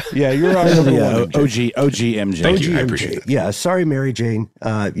 Yeah, you're our number one. OG MJ. Thank you. I appreciate it. Yeah, sorry, Mary Jane.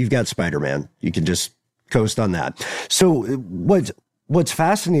 You've got Spider-Man. You can just coast on that. So what's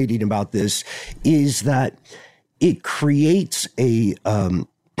fascinating about this is that it creates the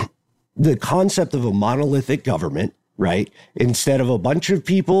concept of a monolithic government, right? Instead of a bunch of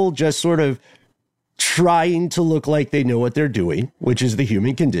people just sort of trying to look like they know what they're doing, which is the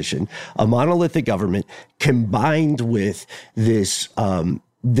human condition, a monolithic government combined with this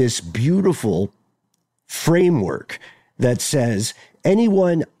beautiful framework that says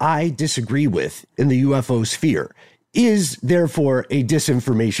anyone I disagree with in the UFO sphere is therefore a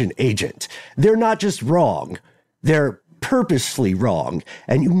disinformation agent. They're not just wrong, they're purposely wrong,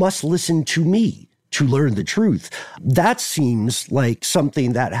 and you must listen to me to learn the truth. That seems like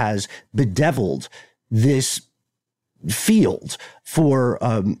something that has bedeviled this field for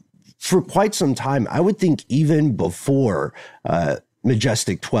quite some time. I would think even before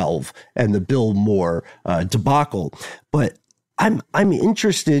Majestic 12 and the Bill Moore debacle. But I'm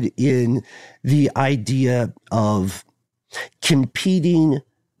interested in the idea of competing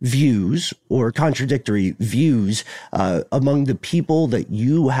views or contradictory views among the people that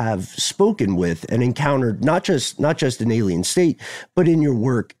you have spoken with and encountered, not just in Alien State, but in your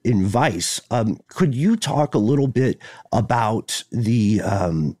work in Vice. Could you talk a little bit about the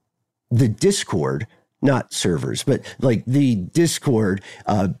Discord, not servers, but like the Discord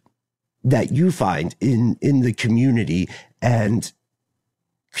that you find in the community? And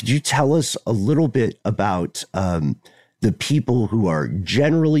could you tell us a little bit about the people who are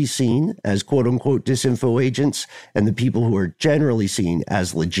generally seen as quote unquote disinfo agents and the people who are generally seen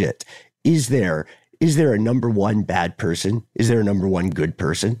as legit? Is there a number one bad person? Is there a number one good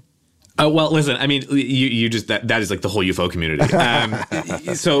person? Well, listen, I mean, you just, that is like the whole UFO community.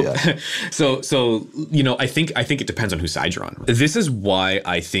 So, you know, I think it depends on whose side you're on. This is why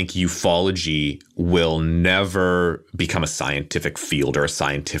I think ufology will never become a scientific field or a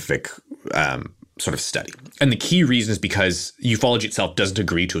scientific, sort of study. And the key reason is because ufology itself doesn't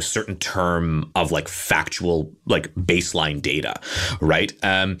agree to a certain term of like factual, like baseline data, right?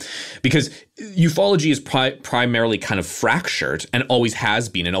 Because ufology is primarily kind of fractured and always has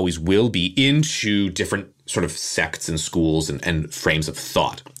been and always will be into different sort of sects and schools and frames of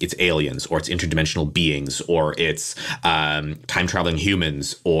thought. It's aliens, or it's interdimensional beings, or it's time-traveling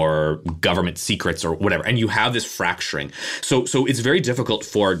humans, or government secrets, or whatever. And you have this fracturing. So it's very difficult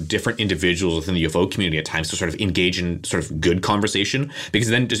for different individuals within the UFO community at times to sort of engage in sort of good conversation, because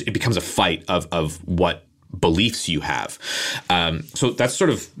then it becomes a fight of what beliefs you have. So that's sort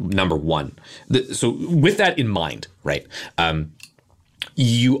of number one. So with that in mind, right, I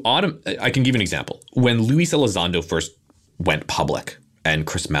can give you an example. When Luis Elizondo first went public, and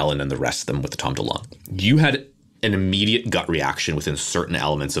Chris Mellon and the rest of them with the Tom DeLonge, you had an immediate gut reaction within certain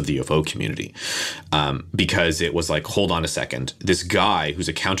elements of the UFO community, because it was like, hold on a second, this guy who's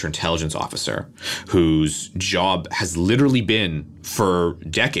a counterintelligence officer, whose job has literally been for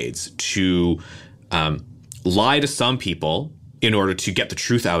decades to lie to some people in order to get the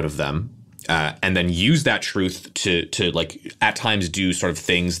truth out of them, and then use that truth to like at times do sort of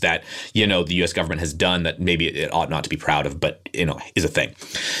things that, you know, the U.S. government has done that maybe it ought not to be proud of, but, you know, is a thing.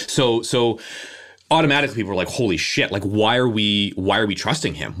 So automatically people are like, holy shit, like why are we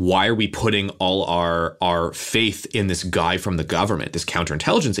trusting him? Why are we putting all our faith in this guy from the government, this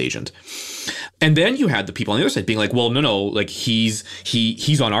counterintelligence agent? And then you had the people on the other side being like, well, no, like he's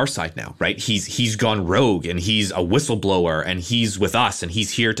on our side now, right? He's gone rogue, and he's a whistleblower, and he's with us, and he's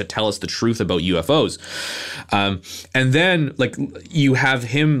here to tell us the truth about UFOs. And then like you have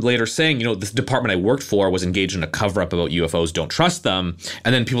him later saying, you know, this department I worked for was engaged in a cover up about UFOs, don't trust them.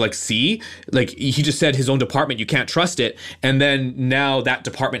 And then people are like, see, like he just said his own department, you can't trust it. And then now that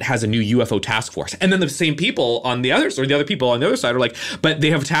department has a new UFO task force. And then the same people on the other, or the other people on the other side are like, but they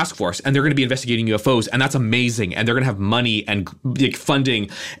have a task force and they're going to be investigating UFOs, and that's amazing, and they're going to have money and like funding,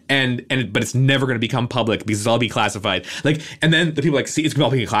 but it's never going to become public because it'll all be classified. Like, and then the people are like, see, it's all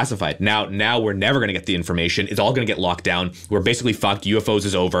being classified. Now we're never going to get the information. It's all going to get locked down. We're basically fucked. UFOs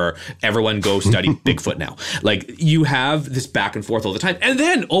is over. Everyone go study Bigfoot now. Like, you have this back and forth all the time. And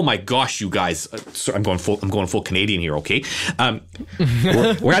then, oh my gosh, you guys, sorry, I'm going full Canadian here. Okay.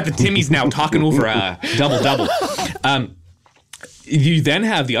 We're at the Timmy's now talking over a double. You then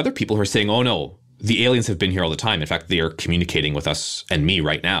have the other people who are saying, oh no, the aliens have been here all the time. In fact, they are communicating with us and me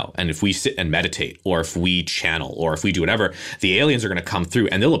right now. And if we sit and meditate, or if we channel, or if we do whatever, the aliens are going to come through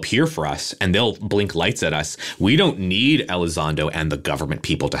and they'll appear for us and they'll blink lights at us. We don't need Elizondo and the government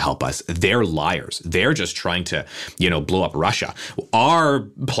people to help us. They're liars. They're just trying to, you know, blow up Russia. Our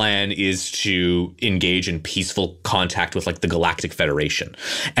plan is to engage in peaceful contact with like the Galactic Federation.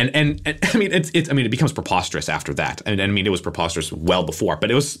 And I mean, it becomes preposterous after that. And I mean, it was preposterous well before,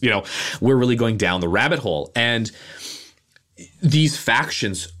 but it was, you know, we're really going down the rabbit hole. And these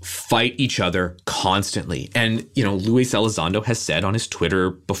factions fight each other constantly. And, you know, Luis Elizondo has said on his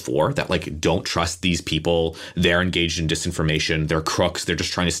Twitter before that, like, don't trust these people. They're engaged in disinformation. They're crooks. They're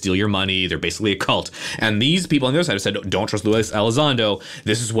just trying to steal your money. They're basically a cult. And these people on the other side have said, don't trust Luis Elizondo.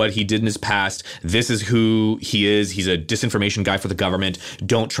 This is what he did in his past. This is who he is. He's a disinformation guy for the government.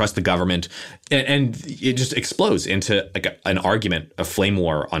 Don't trust the government. And it just explodes into like an argument, a flame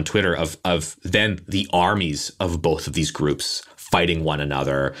war on Twitter of then the armies of both of these groups fighting one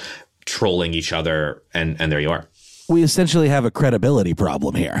another, trolling each other, and there you are. We essentially have a credibility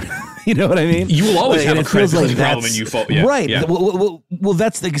problem here. You know what I mean? You will always have a credibility like problem, and you fall. Yeah, right. Yeah. Well,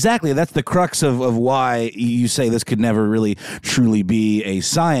 that's the crux of why you say this could never really truly be a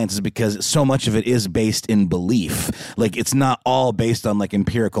science, is because so much of it is based in belief. Like, it's not all based on like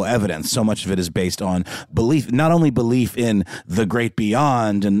empirical evidence. So much of it is based on belief, not only belief in the great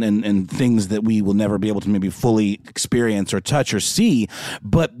beyond and things that we will never be able to maybe fully experience or touch or see,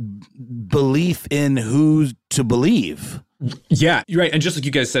 but belief in who to believe. Yeah, you're right. And just like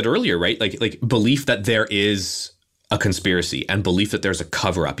you guys said earlier, right? Like belief that there is a conspiracy and belief that there's a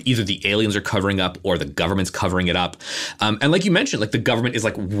cover up. Either the aliens are covering up or the government's covering it up. And like you mentioned, like the government is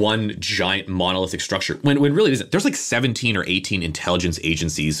like one giant monolithic structure when really it isn't. There's like 17 or 18 intelligence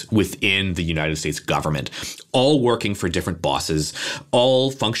agencies within the United States government, all working for different bosses,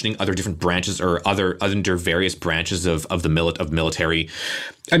 all functioning under different branches or under various branches of the military.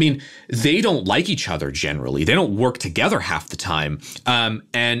 I mean, they don't like each other generally. They don't work together half the time.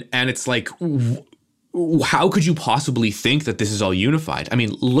 And it's like, how could you possibly think that this is all unified? I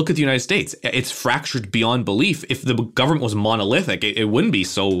mean, look at the United States. It's fractured beyond belief. If the government was monolithic, it wouldn't be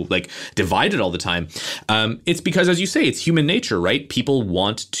so like divided all the time. It's because, as you say, it's human nature, right? People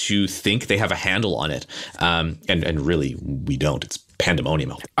want to think they have a handle on it. And really, we don't. It's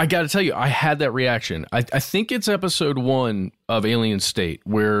pandemonium. I got to tell you, I had that reaction. I think it's episode 1 of Alien State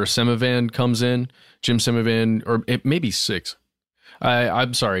where Semivan comes in, Jim Semivan, or it may be 6.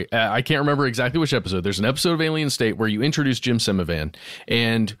 I'm sorry. I can't remember exactly which episode. There's an episode of Alien State where you introduce Jim Semivan,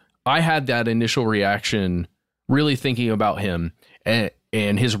 and I had that initial reaction really thinking about him and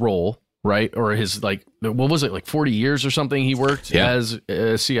his role, right? Or his, like, what was it, like 40 years or something he worked as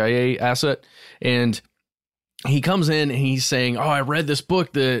a CIA asset. And he comes in and he's saying, oh, I read this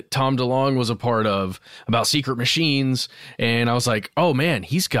book that Tom DeLonge was a part of about secret machines. And I was like, oh man,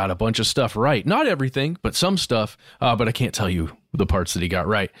 he's got a bunch of stuff right. Not everything, but some stuff. But I can't tell you the parts that he got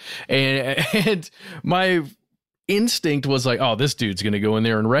right. And my instinct was like, oh, this dude's going to go in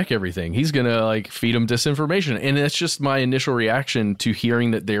there and wreck everything. He's going to like feed him disinformation. And that's just my initial reaction to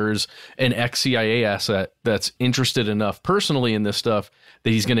hearing that there's an ex-CIA asset that's interested enough personally in this stuff that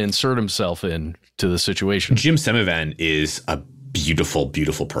he's going to insert himself in to the situation. Jim Semivan is a beautiful,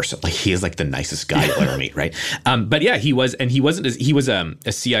 beautiful person. Like, he is like the nicest guy you'll ever meet, right? But yeah, he was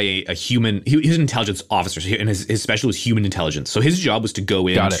a CIA, a human. He was an intelligence officer, and his special was human intelligence. So his job was to go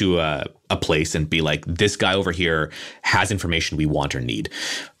into a place and be like, this guy over here has information we want or need.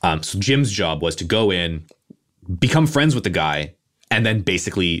 So Jim's job was to go in, become friends with the guy, and then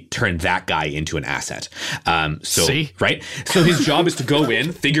basically turn that guy into an asset. Right? So his job is to go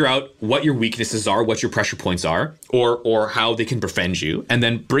in, figure out what your weaknesses are, what your pressure points are, or how they can befriend you, and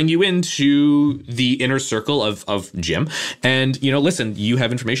then bring you into the inner circle of Jim. And, listen, you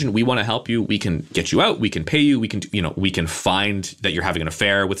have information. We want to help you. We can get you out. We can pay you. We can find that you're having an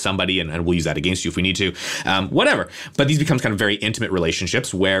affair with somebody, and we'll use that against you if we need to. Whatever. But these become kind of very intimate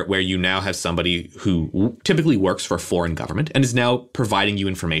relationships where you now have somebody who typically works for a foreign government and is now providing you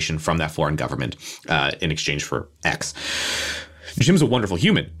information from that foreign government in exchange for X. Jim's a wonderful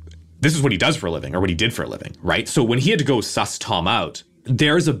human. This is what he does for a living, or what he did for a living, right? So when he had to go suss Tom out,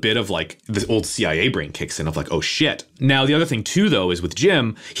 there's a bit of like the old CIA brain kicks in of like, oh shit. Now, the other thing too, though, is with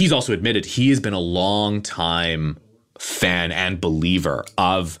Jim, he's also admitted he has been a long time fan and believer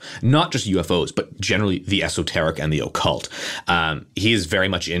of not just UFOs, but generally the esoteric and the occult. He is very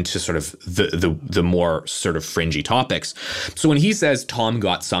much into sort of the more sort of fringy topics. So when he says Tom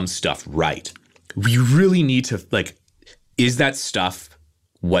got some stuff right, we really need to like, is that stuff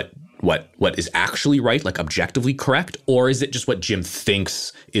what is actually right, like objectively correct, or is it just what Jim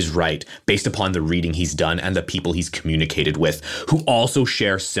thinks is right based upon the reading he's done and the people he's communicated with who also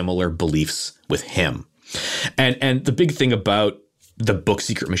share similar beliefs with him? And the big thing about the book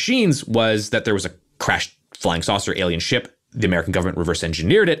Secret Machines was that there was a crashed flying saucer alien ship. The American government reverse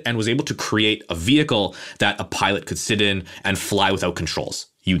engineered it and was able to create a vehicle that a pilot could sit in and fly without controls.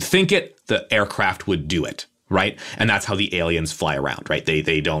 You'd think the aircraft would do it, right? And that's how the aliens fly around, right?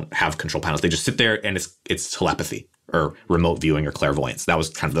 They don't have control panels. They just sit there, and it's telepathy or remote viewing or clairvoyance. That was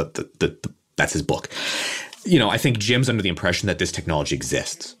kind of that's his book. I think Jim's under the impression that this technology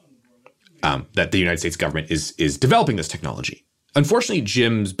exists. That the United States government is developing this technology. Unfortunately,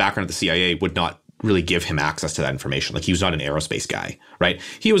 Jim's background at the CIA would not really give him access to that information. Like, he was not an aerospace guy, right?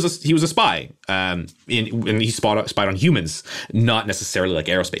 He was a spy, and he spied on humans, not necessarily like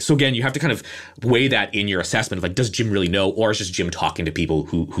aerospace. So again, you have to kind of weigh that in your assessment of like, does Jim really know, or is just Jim talking to people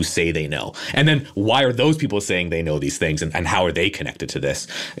who say they know? And then why are those people saying they know these things, and how are they connected to this?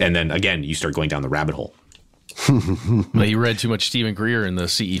 And then again, you start going down the rabbit hole. Well, you read too much Stephen Greer in the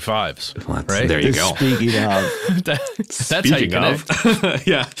CE5s, right? There you go. Speaking of, that's how you connect.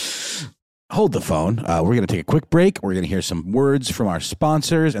 Yeah. hold the phone. We're going to take a quick break. We're going to hear some words from our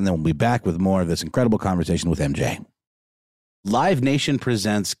sponsors, and then we'll be back with more of this incredible conversation with MJ. Live Nation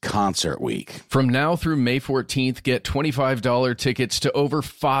presents Concert Week. From now through May 14th, get $25 tickets to over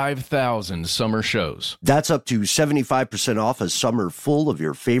 5,000 summer shows. That's up to 75% off a summer full of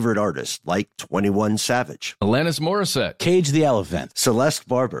your favorite artists, like 21 Savage, Alanis Morissette, Cage the Elephant, Celeste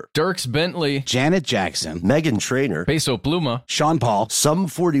Barber, Dierks Bentley, Janet Jackson, Meghan Trainor, Peso Pluma, Sean Paul, Sum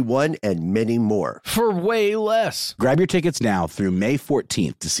 41, and many more. for way less. Grab your tickets now through May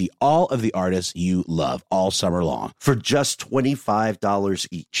 14th to see all of the artists you love all summer long. For just $25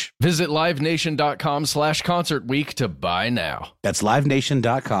 each. Visit livenation.com/concert week to buy now. That's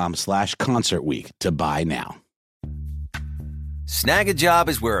livenation.com/concert week to buy now. Snag a Job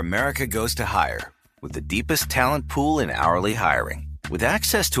is where America goes to hire, with the deepest talent pool in hourly hiring. With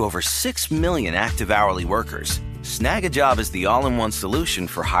access to over 6 million active hourly workers, Snag a Job is the all-in-one solution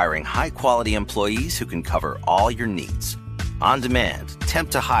for hiring high-quality employees who can cover all your needs. On demand, temp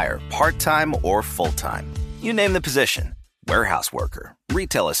to hire, part-time or full-time. You name the position. Warehouse worker,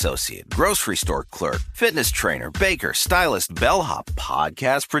 retail associate, grocery store clerk, fitness trainer, baker, stylist, bellhop,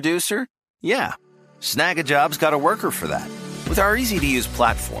 podcast producer? Yeah, Snag a Job's got a worker for that. With our easy-to-use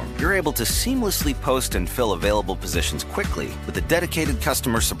platform, you're able to seamlessly post and fill available positions quickly with a dedicated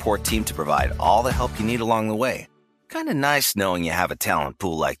customer support team to provide all the help you need along the way. Kinda nice knowing you have a talent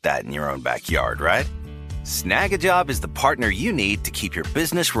pool like that in your own backyard, right? Snag a Job is the partner you need to keep your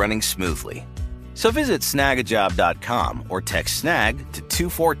business running smoothly. So visit snagajob.com or text snag to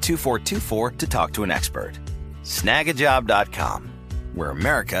 242424 to talk to an expert. Snagajob.com, where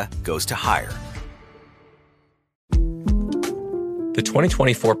America goes to hire. The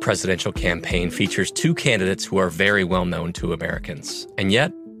 2024 presidential campaign features two candidates who are very well known to Americans. And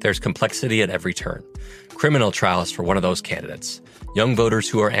yet, there's complexity at every turn. Criminal trials for one of those candidates. Young voters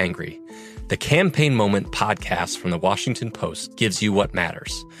who are angry. The Campaign Moment podcast from the Washington Post gives you what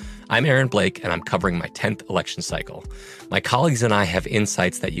matters. I'm Aaron Blake, and I'm covering my 10th election cycle. My colleagues and I have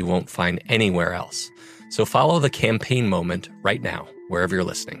insights that you won't find anywhere else. So follow The Campaign Moment right now, wherever you're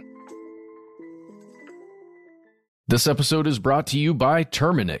listening. This episode is brought to you by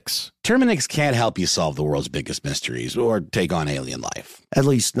Terminix. Terminix can't help you solve the world's biggest mysteries or take on alien life. At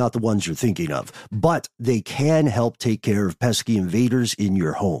least not the ones you're thinking of. But they can help take care of pesky invaders in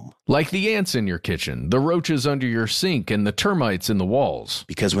your home. Like the ants in your kitchen, the roaches under your sink, and the termites in the walls.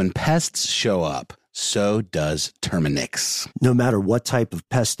 Because when pests show up, so does Terminix. No matter what type of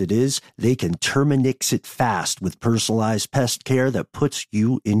pest it is, they can Terminix it fast with personalized pest care that puts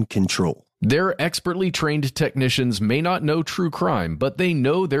you in control. Their expertly trained technicians may not know true crime, but they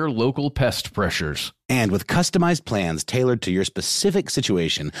know their local pest pressures. And with customized plans tailored to your specific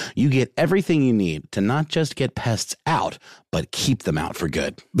situation, you get everything you need to not just get pests out, but keep them out for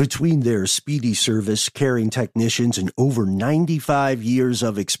good. Between their speedy service, caring technicians, and over 95 years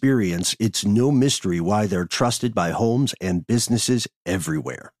of experience, it's no mystery why they're trusted by homes and businesses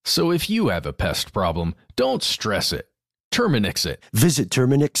everywhere. So if you have a pest problem, don't stress it. Terminix it. Visit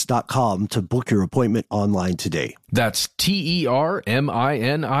Terminix.com to book your appointment online today. That's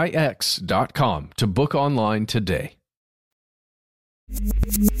TERMINIX.com to book online today.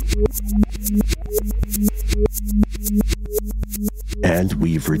 And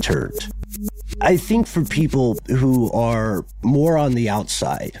we've returned. I think for people who are more on the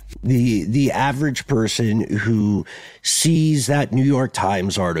outside, the average person who sees that New York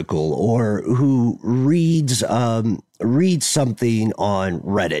Times article or who reads something on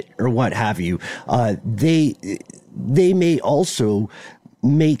Reddit or what have you, they may also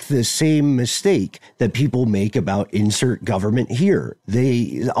make the same mistake that people make about insert government here.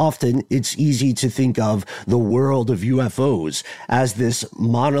 It's easy to think of the world of UFOs as this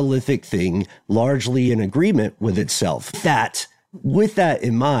monolithic thing, largely in agreement with itself. With that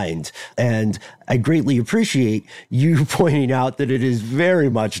in mind, and I greatly appreciate you pointing out that it is very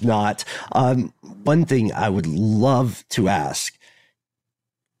much not. One thing I would love to ask,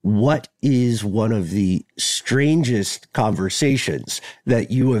 what is one of the strangest conversations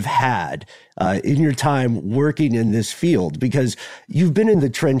that you have had in your time working in this field? Because you've been in the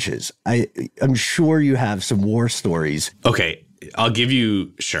trenches. I'm sure you have some war stories. Okay, I'll give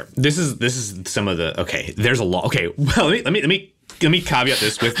you, sure. This is some of the, okay, there's a lot. Okay, well, let me caveat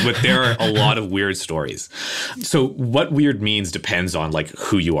this with there are a lot of weird stories. So what weird means depends on like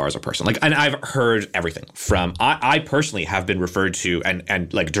who you are as a person. Like, and I've heard everything from, I personally have been referred to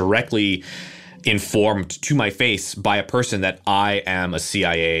and like directly informed to my face by a person that I am a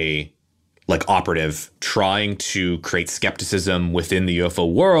CIA like operative trying to create skepticism within the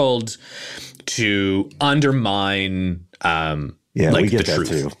UFO world to undermine Yeah, like we get the that truth,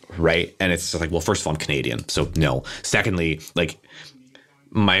 too. right? And it's like, well, first of all, I'm Canadian, so no. Secondly, like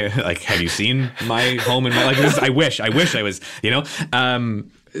have you seen my home and my like? I wish I was, you know.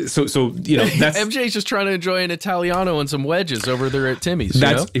 So you know, that's MJ's just trying to enjoy an Italiano and some wedges over there at Timmy's.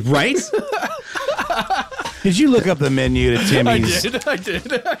 That's you know? right. Did you look up the menu to Timmy's? I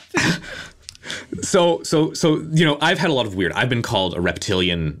did. So you know, I've had a lot of weird. I've been called a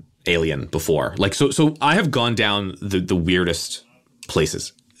reptilian alien before. Like so I have gone down the weirdest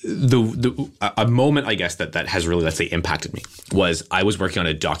places. A moment, I guess, that has really, let's say, impacted me was I was working on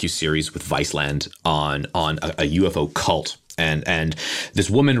a docuseries with Viceland on a UFO cult. And this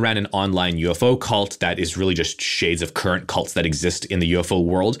woman ran an online UFO cult that is really just shades of current cults that exist in the UFO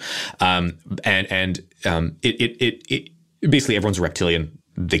world. It basically everyone's a reptilian.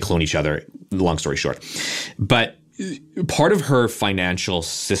 They clone each other. Long story short, but part of her financial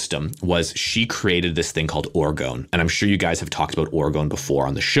system was she created this thing called Orgone. And I'm sure you guys have talked about Orgone before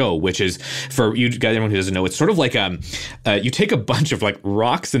on the show, which is, for you guys, everyone who doesn't know, it's sort of like you take a bunch of like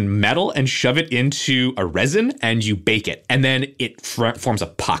rocks and metal and shove it into a resin and you bake it. And then it forms a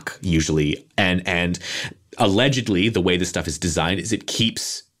puck usually. And allegedly the way this stuff is designed is it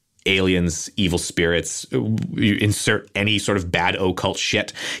keeps aliens, evil spirits, you insert any sort of bad occult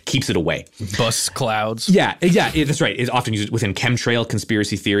shit, keeps it away. Busts clouds. Yeah, that's right. It's often used within chemtrail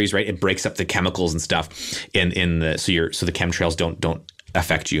conspiracy theories, right? It breaks up the chemicals and stuff so the chemtrails don't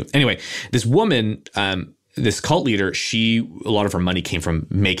affect you. Anyway, this woman, this cult leader, a lot of her money came from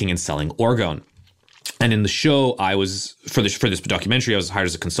making and selling Orgone. And in the show, I was for this documentary, I was hired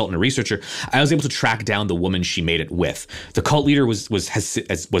as a consultant and researcher. I was able to track down the woman she made it with. The cult leader was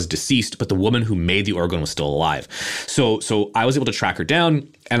deceased, but the woman who made the Orgone was still alive. So I was able to track her down,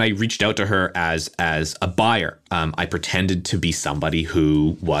 and I reached out to her as a buyer. I pretended to be somebody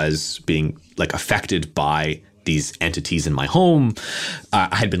who was being like affected by these entities in my home.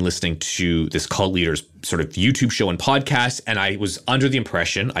 I had been listening to this cult leader's sort of YouTube show and podcast, and I was under the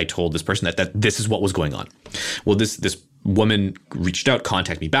impression, I told this person that this is what was going on. Well, this woman reached out,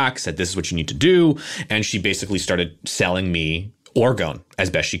 contacted me back, said this is what you need to do, and she basically started selling me Orgone as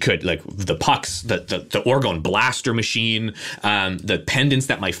best she could, like the pucks, the Orgone blaster machine, the pendants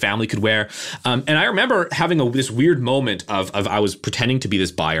that my family could wear. And I remember having this weird moment of I was pretending to be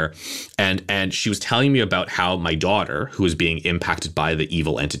this buyer, and she was telling me about how my daughter, who was being impacted by the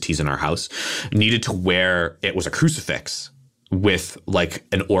evil entities in our house, needed to wear, it was a crucifix with like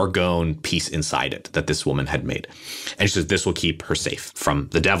an Orgone piece inside it that this woman had made. And she says, this will keep her safe from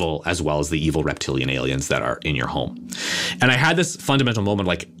the devil as well as the evil reptilian aliens that are in your home. And I had this fundamental moment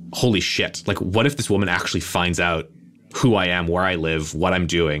like, holy shit, like what if this woman actually finds out who I am, where I live, what I'm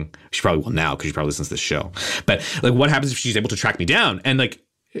doing? She probably will now because she probably listens to this show. But like what happens if she's able to track me down? And like,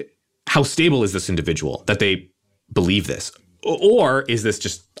 how stable is this individual that they believe this? Or is this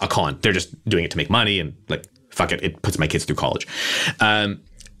just a con? They're just doing it to make money and like, fuck it, it puts my kids through college. And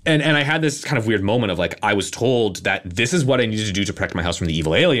I had this kind of weird moment of like, I was told that this is what I needed to do to protect my house from the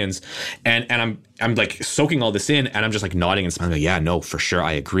evil aliens. And I'm like soaking all this in, and I'm just like nodding and smiling, like, yeah, no, for sure,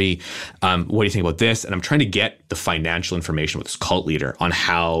 I agree. What do you think about this? And I'm trying to get the financial information with this cult leader on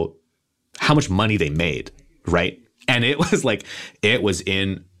how much money they made, right? And it was like, it was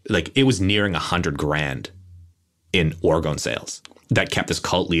nearing $100,000 in Orgone sales that kept this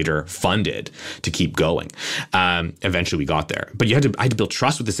cult leader funded to keep going. Eventually we got there, but I had to build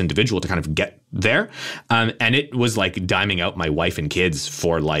trust with this individual to kind of get there. And it was like diming out my wife and kids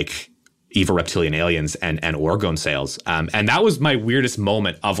for like evil reptilian aliens and Orgone sales. And that was my weirdest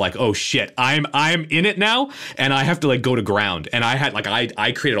moment of like, oh shit, I'm in it now and I have to like go to ground. And I had like,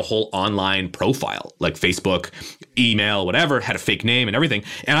 I created a whole online profile, like Facebook, email, whatever, had a fake name and everything.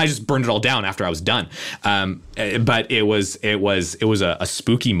 And I just burned it all down after I was done. But it was a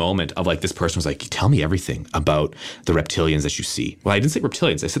spooky moment of like, this person was like, tell me everything about the reptilians that you see. Well, I didn't say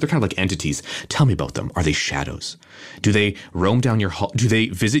reptilians. I said they're kind of like entities. Tell me about them. Are they shadows? Do they roam down your hall? Do they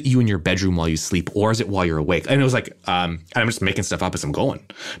visit you in your bedroom while you sleep, or is it while you're awake? And it was like, I'm just making stuff up as I'm going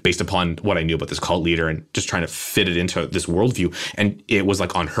based upon what I knew about this cult leader and just trying to fit it into this worldview. And it was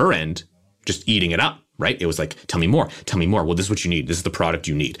like on her end, just eating it up, right? It was like, tell me more. Well, this is what you need. This is the product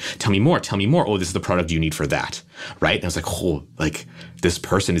you need. Tell me more. Oh, this is the product you need for that, right? And I was like, oh, like this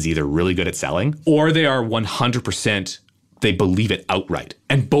person is either really good at selling or they are 100%, they believe it outright.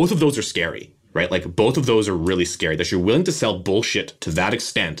 And both of those are scary, right? Like both of those are really scary, that you're willing to sell bullshit to that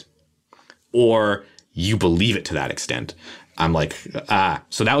extent or you believe it to that extent. I'm like,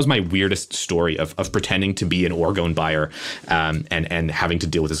 so that was my weirdest story of pretending to be an Orgone buyer and having to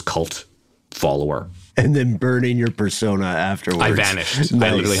deal with this cult follower. And then burning your persona afterwards. I vanished.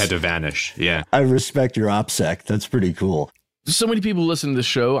 Nice. I literally had to vanish. Yeah. I respect your OPSEC. That's pretty cool. so many people listen to this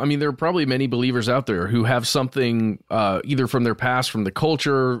show. I mean, there are probably many believers out there who have something either from their past, from the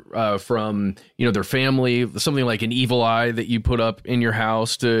culture, from, their family, something like an evil eye that you put up in your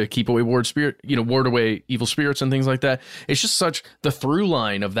house to keep away ward away evil spirits and things like that. It's just the through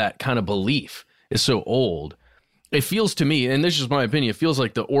line of that kind of belief is so old. It feels to me, and this is my opinion, it feels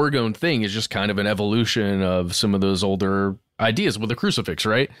like the orgone thing is just kind of an evolution of some of those older ideas with the crucifix,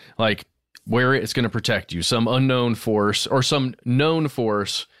 right? Like, where it's going to protect you, some unknown force or some known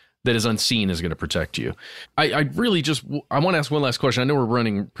force that is unseen is going to protect you. I want to ask one last question. I know we're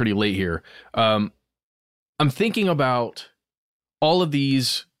running pretty late here. I'm thinking about all of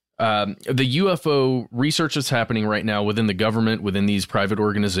these, the UFO research that's happening right now within the government, within these private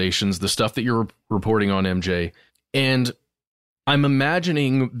organizations, the stuff that you're reporting on, MJ. And I'm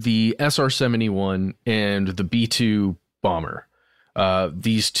imagining the SR-71 and the B-2 bomber.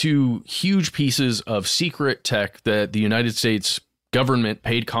 These two huge pieces of secret tech that the United States government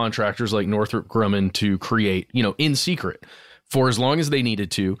paid contractors like Northrop Grumman to create, in secret for as long as they needed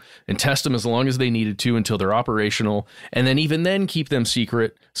to, and test them as long as they needed to until they're operational, and then even then keep them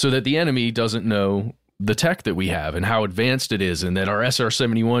secret so that the enemy doesn't know the tech that we have and how advanced it is, and that our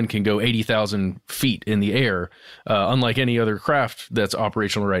SR-71 can go 80,000 feet in the air, unlike any other craft that's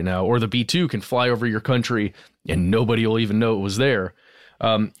operational right now, or the B-2 can fly over your country and nobody will even know it was there.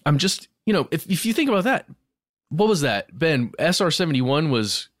 I'm just, if you think about that, what was that, Ben? SR-71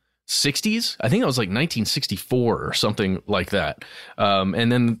 was 60s? I think that was like 1964 or something like that.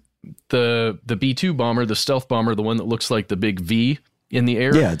 And then the B-2 bomber, the stealth bomber, the one that looks like the big V in the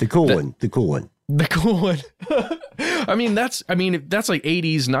air. Yeah, the cool one. The cool one. I mean, that's like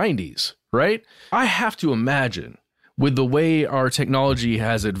 80s, 90s, right? I have to imagine with the way our technology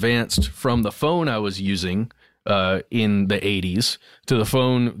has advanced from the phone I was using in the 80s to the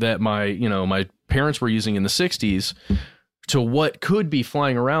phone that my parents were using in the 60s to what could be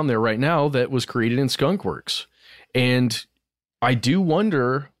flying around there right now that was created in Skunkworks. And I do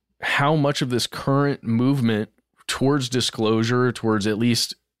wonder how much of this current movement towards disclosure, towards at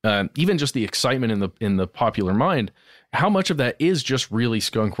least even just the excitement in the popular mind, how much of that is just really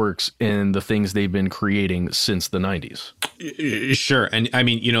Skunkworks and the things they've been creating since the 90s? Sure. And I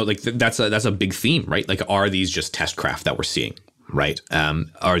mean, that's a big theme, right? Like, are these just test craft that we're seeing, right?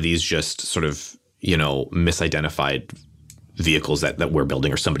 Are these just sort of, misidentified vehicles that we're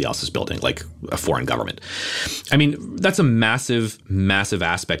building or somebody else is building, like a foreign government? I mean, that's a massive, massive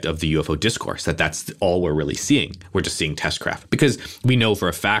aspect of the UFO discourse, that's all we're really seeing. We're just seeing test craft, because we know for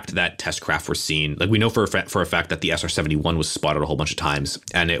a fact that test craft were seen. Like, we know for a fact that the SR-71 was spotted a whole bunch of times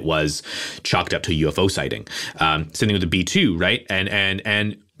and it was chalked up to a UFO sighting. Same thing with the B-2, right?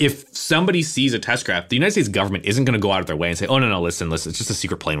 And if somebody sees a test craft, the United States government isn't going to go out of their way and say, "Oh no, listen, it's just a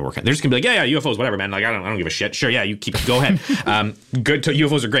secret plane we're working." They're just going to be like, "Yeah, UFOs, whatever, man. Like, I don't give a shit. Sure, yeah, you go ahead. Good.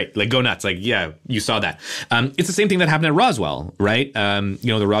 UFOs are great. Like, go nuts. Like, yeah, you saw that." It's the same thing that happened at Roswell, right?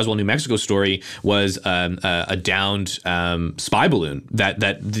 The Roswell, New Mexico story was a downed spy balloon that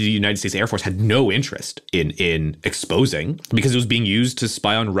the United States Air Force had no interest in exposing because it was being used to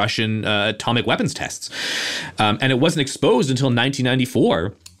spy on Russian atomic weapons tests, and it wasn't exposed until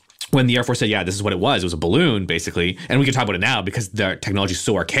 1994. When the Air Force said, yeah, this is what it was. It was a balloon, basically. And we can talk about it now because the technology is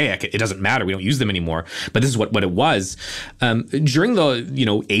so archaic. It doesn't matter. We don't use them anymore. But this is what it was. During the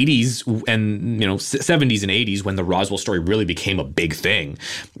 80s and 70s and 80s, when the Roswell story really became a big thing,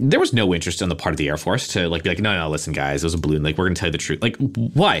 there was no interest on the part of the Air Force to be like, no, listen, guys, it was a balloon. Like, we're going to tell you the truth. Like,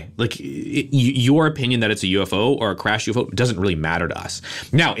 why? Like, your opinion that it's a UFO or a crashed UFO doesn't really matter to us.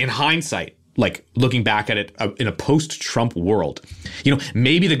 Now, in hindsight, like, looking back at it in a post-Trump world,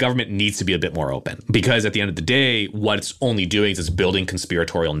 maybe the government needs to be a bit more open, because at the end of the day, what it's only doing is it's building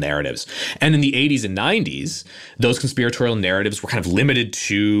conspiratorial narratives. And in the 80s and 90s, those conspiratorial narratives were kind of limited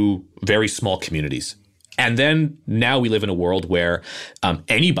to very small communities. And then now we live in a world where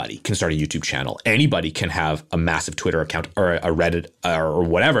anybody can start a YouTube channel. Anybody can have a massive Twitter account or a Reddit or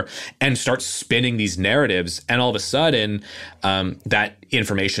whatever and start spinning these narratives. And all of a sudden, that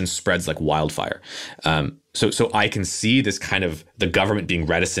information spreads like wildfire. So I can see this kind of the government being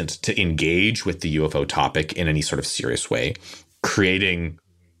reticent to engage with the UFO topic in any sort of serious way, creating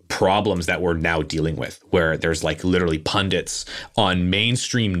problems that we're now dealing with, where there's like literally pundits on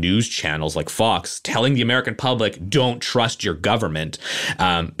mainstream news channels like Fox telling the American public, don't trust your government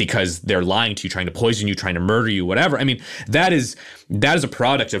because they're lying to you, trying to poison you, trying to murder you, whatever. I mean, that is a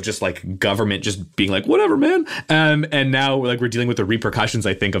product of just like government just being like, whatever, man. And now we're dealing with the repercussions,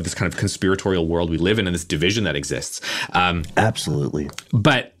 I think, of this kind of conspiratorial world we live in and this division that exists. Absolutely.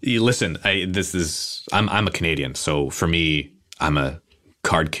 But listen, I'm a Canadian. So for me, I'm a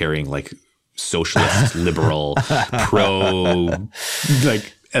card-carrying, like, socialist, liberal, pro,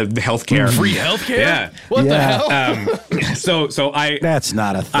 like healthcare, free healthcare. Yeah, what the hell? So that's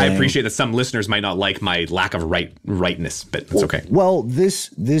not a thing. I appreciate that some listeners might not like my lack of rightness, but it's okay. Well,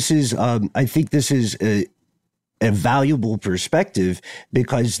 this is I think this is a valuable perspective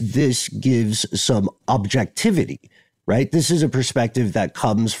because this gives some objectivity. Right? This is a perspective that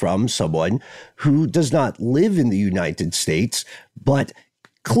comes from someone who does not live in the United States, but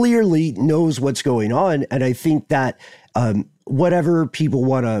clearly knows what's going on. And I think that whatever people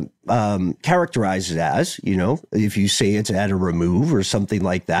want to characterize it as, you know, if you say it's at a remove or something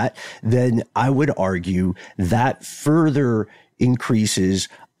like that, then I would argue that further increases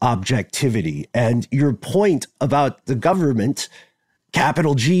objectivity. And your point about the government,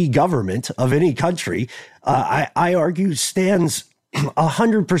 capital G government of any country, I argue stands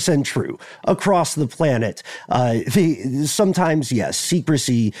 100% true across the planet. Sometimes, yes,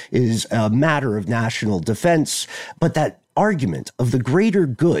 secrecy is a matter of national defense, but that argument of the greater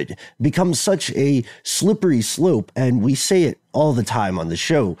good becomes such a slippery slope, and we say it all the time on the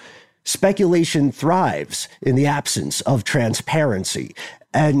show. Speculation thrives in the absence of transparency.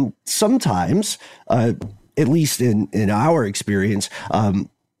 And sometimes, at least in our experience,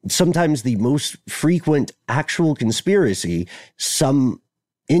 sometimes the most frequent actual conspiracy, some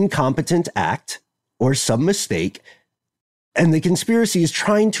incompetent act or some mistake, and the conspiracy is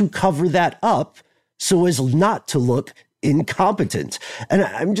trying to cover that up so as not to look incompetent. And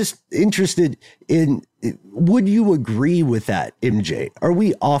I'm just interested in, would you agree with that, MJ? Are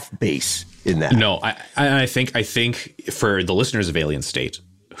we off base in that? No, I think for the listeners of Alien State,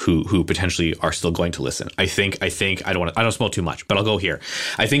 who potentially are still going to listen, I think I don't spoil too much, but I'll go here.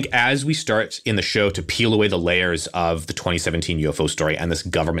 I think as we start in the show to peel away the layers of the 2017 UFO story and this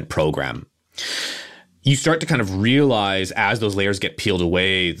government program, you start to kind of realize as those layers get peeled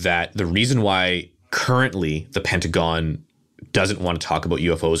away that the reason why currently the Pentagon doesn't want to talk about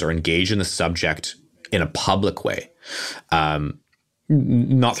UFOs or engage in the subject in a public way,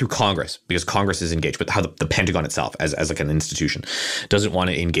 not through Congress, because Congress is engaged, but how the Pentagon itself as like an institution doesn't want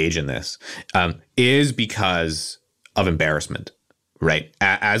to engage in this, is because of embarrassment, right?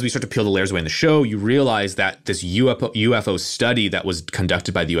 As we start to peel the layers away in the show, you realize that this UFO study that was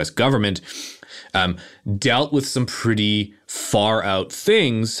conducted by the US government dealt with some pretty far out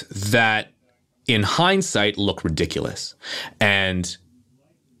things that in hindsight look ridiculous. And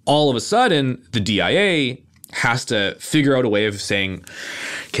all of a sudden, the DIA has to figure out a way of saying,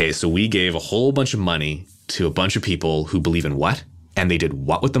 okay, so we gave a whole bunch of money to a bunch of people who believe in what? And they did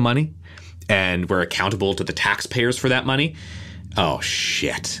what with the money? And we're accountable to the taxpayers for that money? Oh,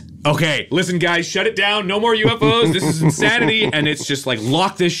 shit. Okay, listen, guys, shut it down. No more UFOs. This is insanity. And it's just like,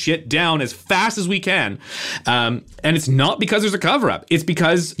 lock this shit down as fast as we can. And it's not because there's a cover-up. It's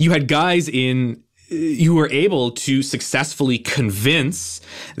because you had guys you were able to successfully convince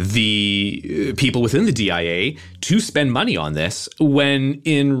the people within the DIA to spend money on this, when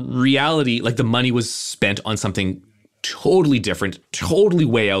in reality, like, the money was spent on something totally different, totally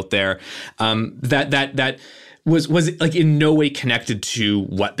way out there, that was like in no way connected to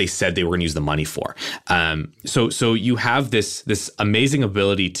what they said they were going to use the money for. So you have this amazing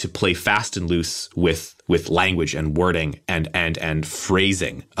ability to play fast and loose with language and wording and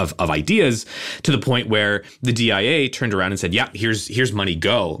phrasing of ideas, to the point where the DIA turned around and said, yeah, here's money,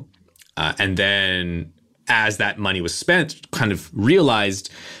 go. And then as that money was spent, kind of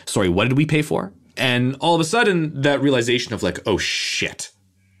realized, sorry, what did we pay for? And all of a sudden that realization of like, oh shit,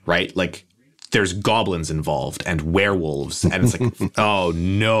 right? Like, there's goblins involved and werewolves, and it's like, oh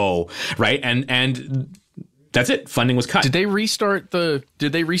no, right? And that's it. Funding was cut. Did they restart the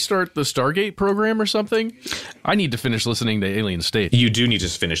Stargate program or something? I need to finish listening to Alien State. You do need to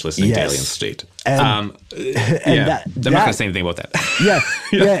finish listening to Alien State. And I'm not going to say anything about that.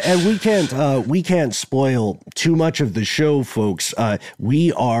 Yeah, and we can't spoil too much of the show, folks.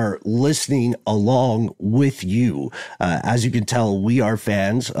 We are listening along with you. As you can tell, we are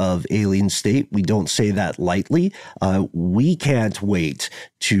fans of Alien State. We don't say that lightly. We can't wait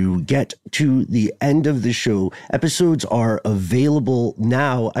to get to the end of the show. Episodes are available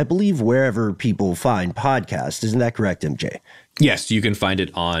now, I believe, wherever people find podcasts. Isn't that correct, MJ? Yes, you can find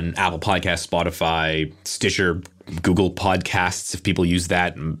it on Apple Podcasts, Spotify, Stitcher, Google Podcasts, if people use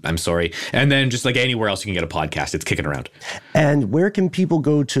that. I'm sorry. And then just like anywhere else you can get a podcast, it's kicking around. And where can people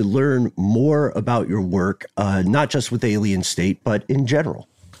go to learn more about your work, not just with Alien State, but in general?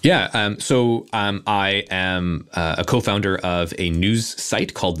 Yeah. So I am a co-founder of a news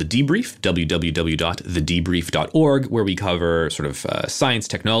site called The Debrief, www.thedebrief.org, where we cover sort of science,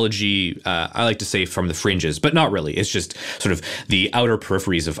 technology. I like to say from the fringes, but not really. It's just sort of the outer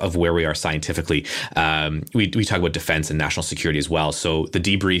peripheries of where we are scientifically. We talk about defense and national security as well. So The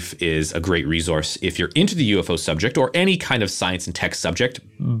Debrief is a great resource if you're into the UFO subject or any kind of science and tech subject,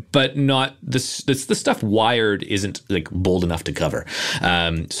 but not the stuff Wired isn't like bold enough to cover.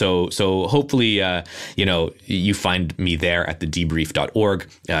 So hopefully, you find me there at thedebrief.org.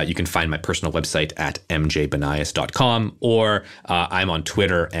 You can find my personal website at mjbanias.com, or I'm on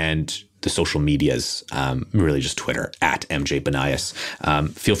Twitter and the social medias, really just Twitter at mjbanias.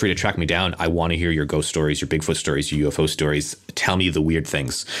 Feel free to track me down. I want to hear your ghost stories, your Bigfoot stories, your UFO stories. Tell me the weird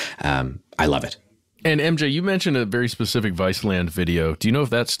things. I love it. And MJ, you mentioned a very specific Viceland video. Do you know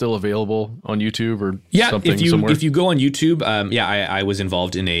if that's still available on YouTube or something somewhere? If you go on YouTube, I was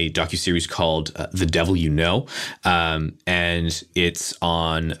involved in a docuseries called The Devil You Know, and it's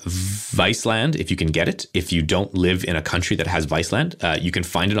on Viceland if you can get it. If you don't live in a country that has Viceland, you can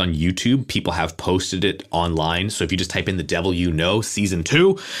find it on YouTube. People have posted it online. So if you just type in The Devil You Know Season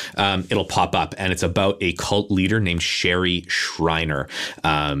 2, it'll pop up, and it's about a cult leader named Sherry Shriner,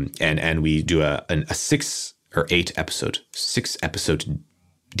 and we do a 6 episode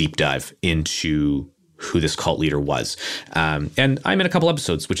deep dive into who this cult leader was. And I'm in a couple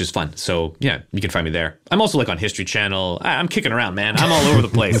episodes, which is fun. So yeah, you can find me there. I'm also like on History Channel. I'm kicking around, man. I'm all over the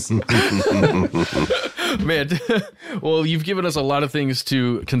place. Man, well, you've given us a lot of things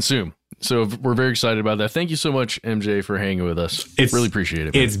to consume. So we're very excited about that. Thank you so much, MJ, for hanging with us. Really appreciate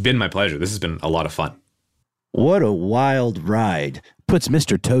it, man. It's been my pleasure. This has been a lot of fun. What a wild ride. Puts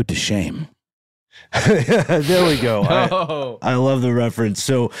Mr. Toad to shame. There we go. I love the reference.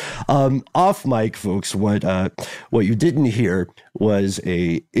 So off mic, folks, what you didn't hear was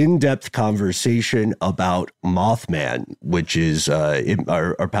a in-depth conversation about Mothman, which is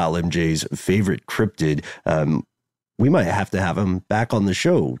our pal MJ's favorite cryptid. We might have to have him back on the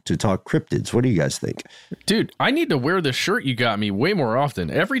show to talk cryptids. What do you guys think? Dude, I need to wear the shirt you got me way more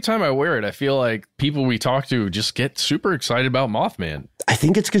often. Every time I wear it, I feel like people we talk to just get super excited about Mothman. I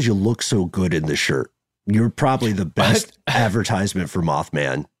think it's because you look so good in the shirt. You're probably the best advertisement for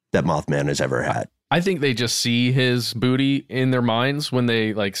Mothman that Mothman has ever had. I think they just see his booty in their minds when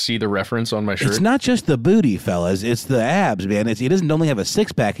they like see the reference on my shirt. It's not just the booty, fellas. It's the abs, man. He doesn't only have a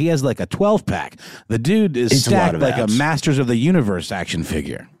 6-pack. He has like a 12-pack. The dude is stacked like a Masters of the Universe action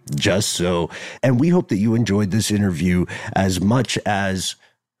figure. Just so. And we hope that you enjoyed this interview as much as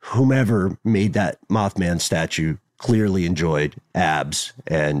whomever made that Mothman statue clearly enjoyed abs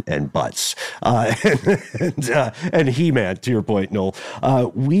and butts. And He-Man, to your point, Noel.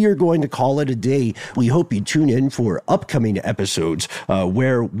 We are going to call it a day. We hope you tune in for upcoming episodes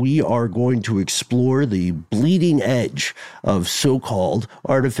where we are going to explore the bleeding edge of so-called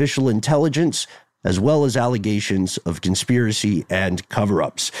artificial intelligence, as well as allegations of conspiracy and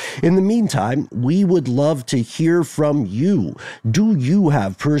cover-ups. In the meantime, we would love to hear from you. Do you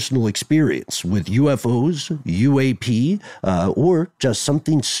have personal experience with UFOs, UAP, or just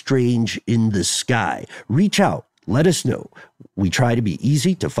something strange in the sky? Reach out. Let us know. We try to be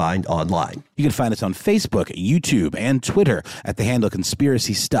easy to find online. You can find us on Facebook, YouTube, and Twitter at the handle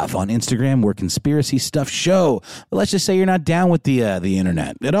Conspiracy Stuff. On Instagram, we're Conspiracy Stuff Show. But let's just say you're not down with the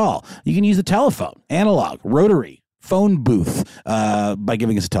internet at all. You can use the telephone, analog, rotary, phone booth by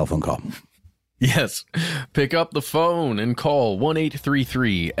giving us a telephone call. Yes. Pick up the phone and call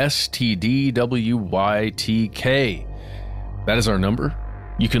 1-833-STDWYTK. That is our number.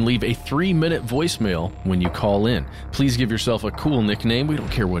 You can leave a 3-minute voicemail when you call in. Please give yourself a cool nickname. We don't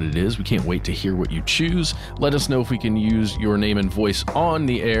care what it is. We can't wait to hear what you choose. Let us know if we can use your name and voice on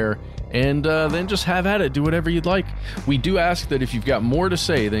the air, and then just have at it. Do whatever you'd like. We do ask that if you've got more to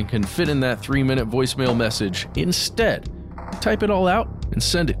say than can fit in that 3-minute voicemail message, instead, type it all out and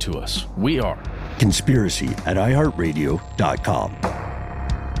send it to us. We are conspiracy@iheartradio.com.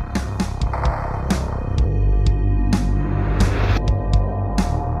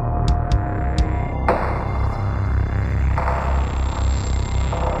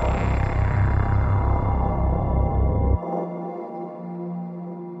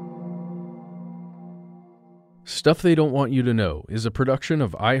 Stuff They Don't Want You to Know is a production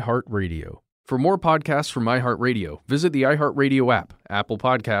of iHeartRadio. For more podcasts from iHeartRadio, visit the iHeartRadio app, Apple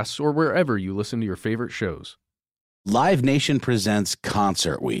Podcasts, or wherever you listen to your favorite shows. Live Nation presents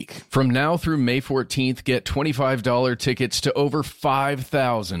Concert Week. From now through May 14th, get $25 tickets to over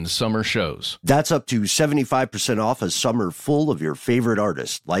 5,000 summer shows. That's up to 75% off a summer full of your favorite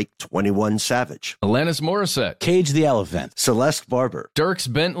artists, like 21 Savage, Alanis Morissette, Cage the Elephant, Celeste Barber,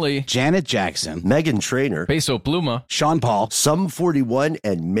 Dierks Bentley, Janet Jackson, Meghan Trainor, Peso Pluma, Sean Paul, Sum 41,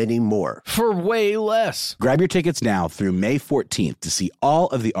 and many more. for way less. Grab your tickets now through May 14th to see all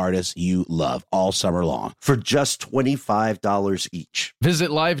of the artists you love all summer long. For just $25 each.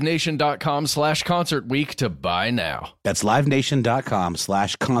 Visit livenation.com/concert week to buy now. That's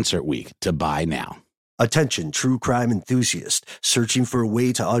livenation.com/concert week to buy now. Attention, true crime enthusiast, searching for a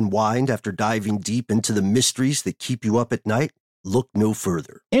way to unwind after diving deep into the mysteries that keep you up at night? Look no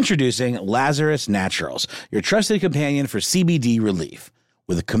further. Introducing Lazarus Naturals, your trusted companion for CBD relief.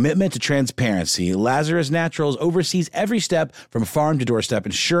 With a commitment to transparency, Lazarus Naturals oversees every step from farm to doorstep,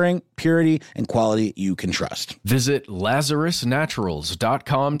 ensuring purity and quality you can trust. Visit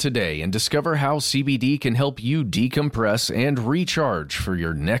LazarusNaturals.com today and discover how CBD can help you decompress and recharge for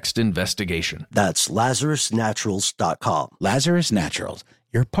your next investigation. That's LazarusNaturals.com. Lazarus Naturals,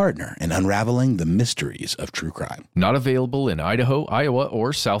 your partner in unraveling the mysteries of true crime. Not available in Idaho, Iowa,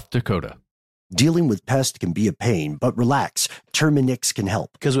 or South Dakota. Dealing with pests can be a pain, but relax. Terminix can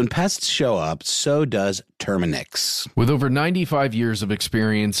help. Because when pests show up, so does Terminix. With over 95 years of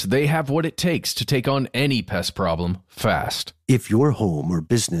experience, they have what it takes to take on any pest problem fast. If your home or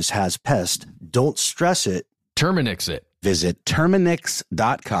business has pests, don't stress it. Terminix it. Visit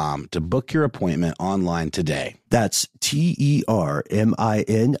Terminix.com to book your appointment online today. That's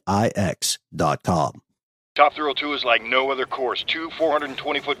TERMINIX.com. Top Thrill 2 is like no other course. 2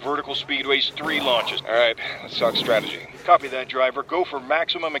 420-foot vertical speedways, 3 launches. All right, let's talk strategy. Copy that, driver. Go for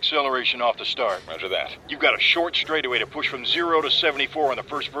maximum acceleration off the start. Roger that. You've got a short straightaway to push from 0 to 74 on the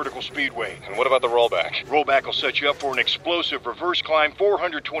first vertical speedway. And what about the rollback? Rollback will set you up for an explosive reverse climb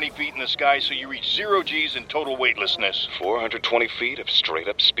 420 feet in the sky so you reach 0 Gs in total weightlessness. 420 feet of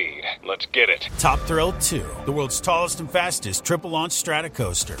straight-up speed. Let's get it. Top Thrill 2, the world's tallest and fastest triple-launch strata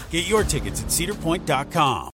coaster. Get your tickets at cedarpoint.com.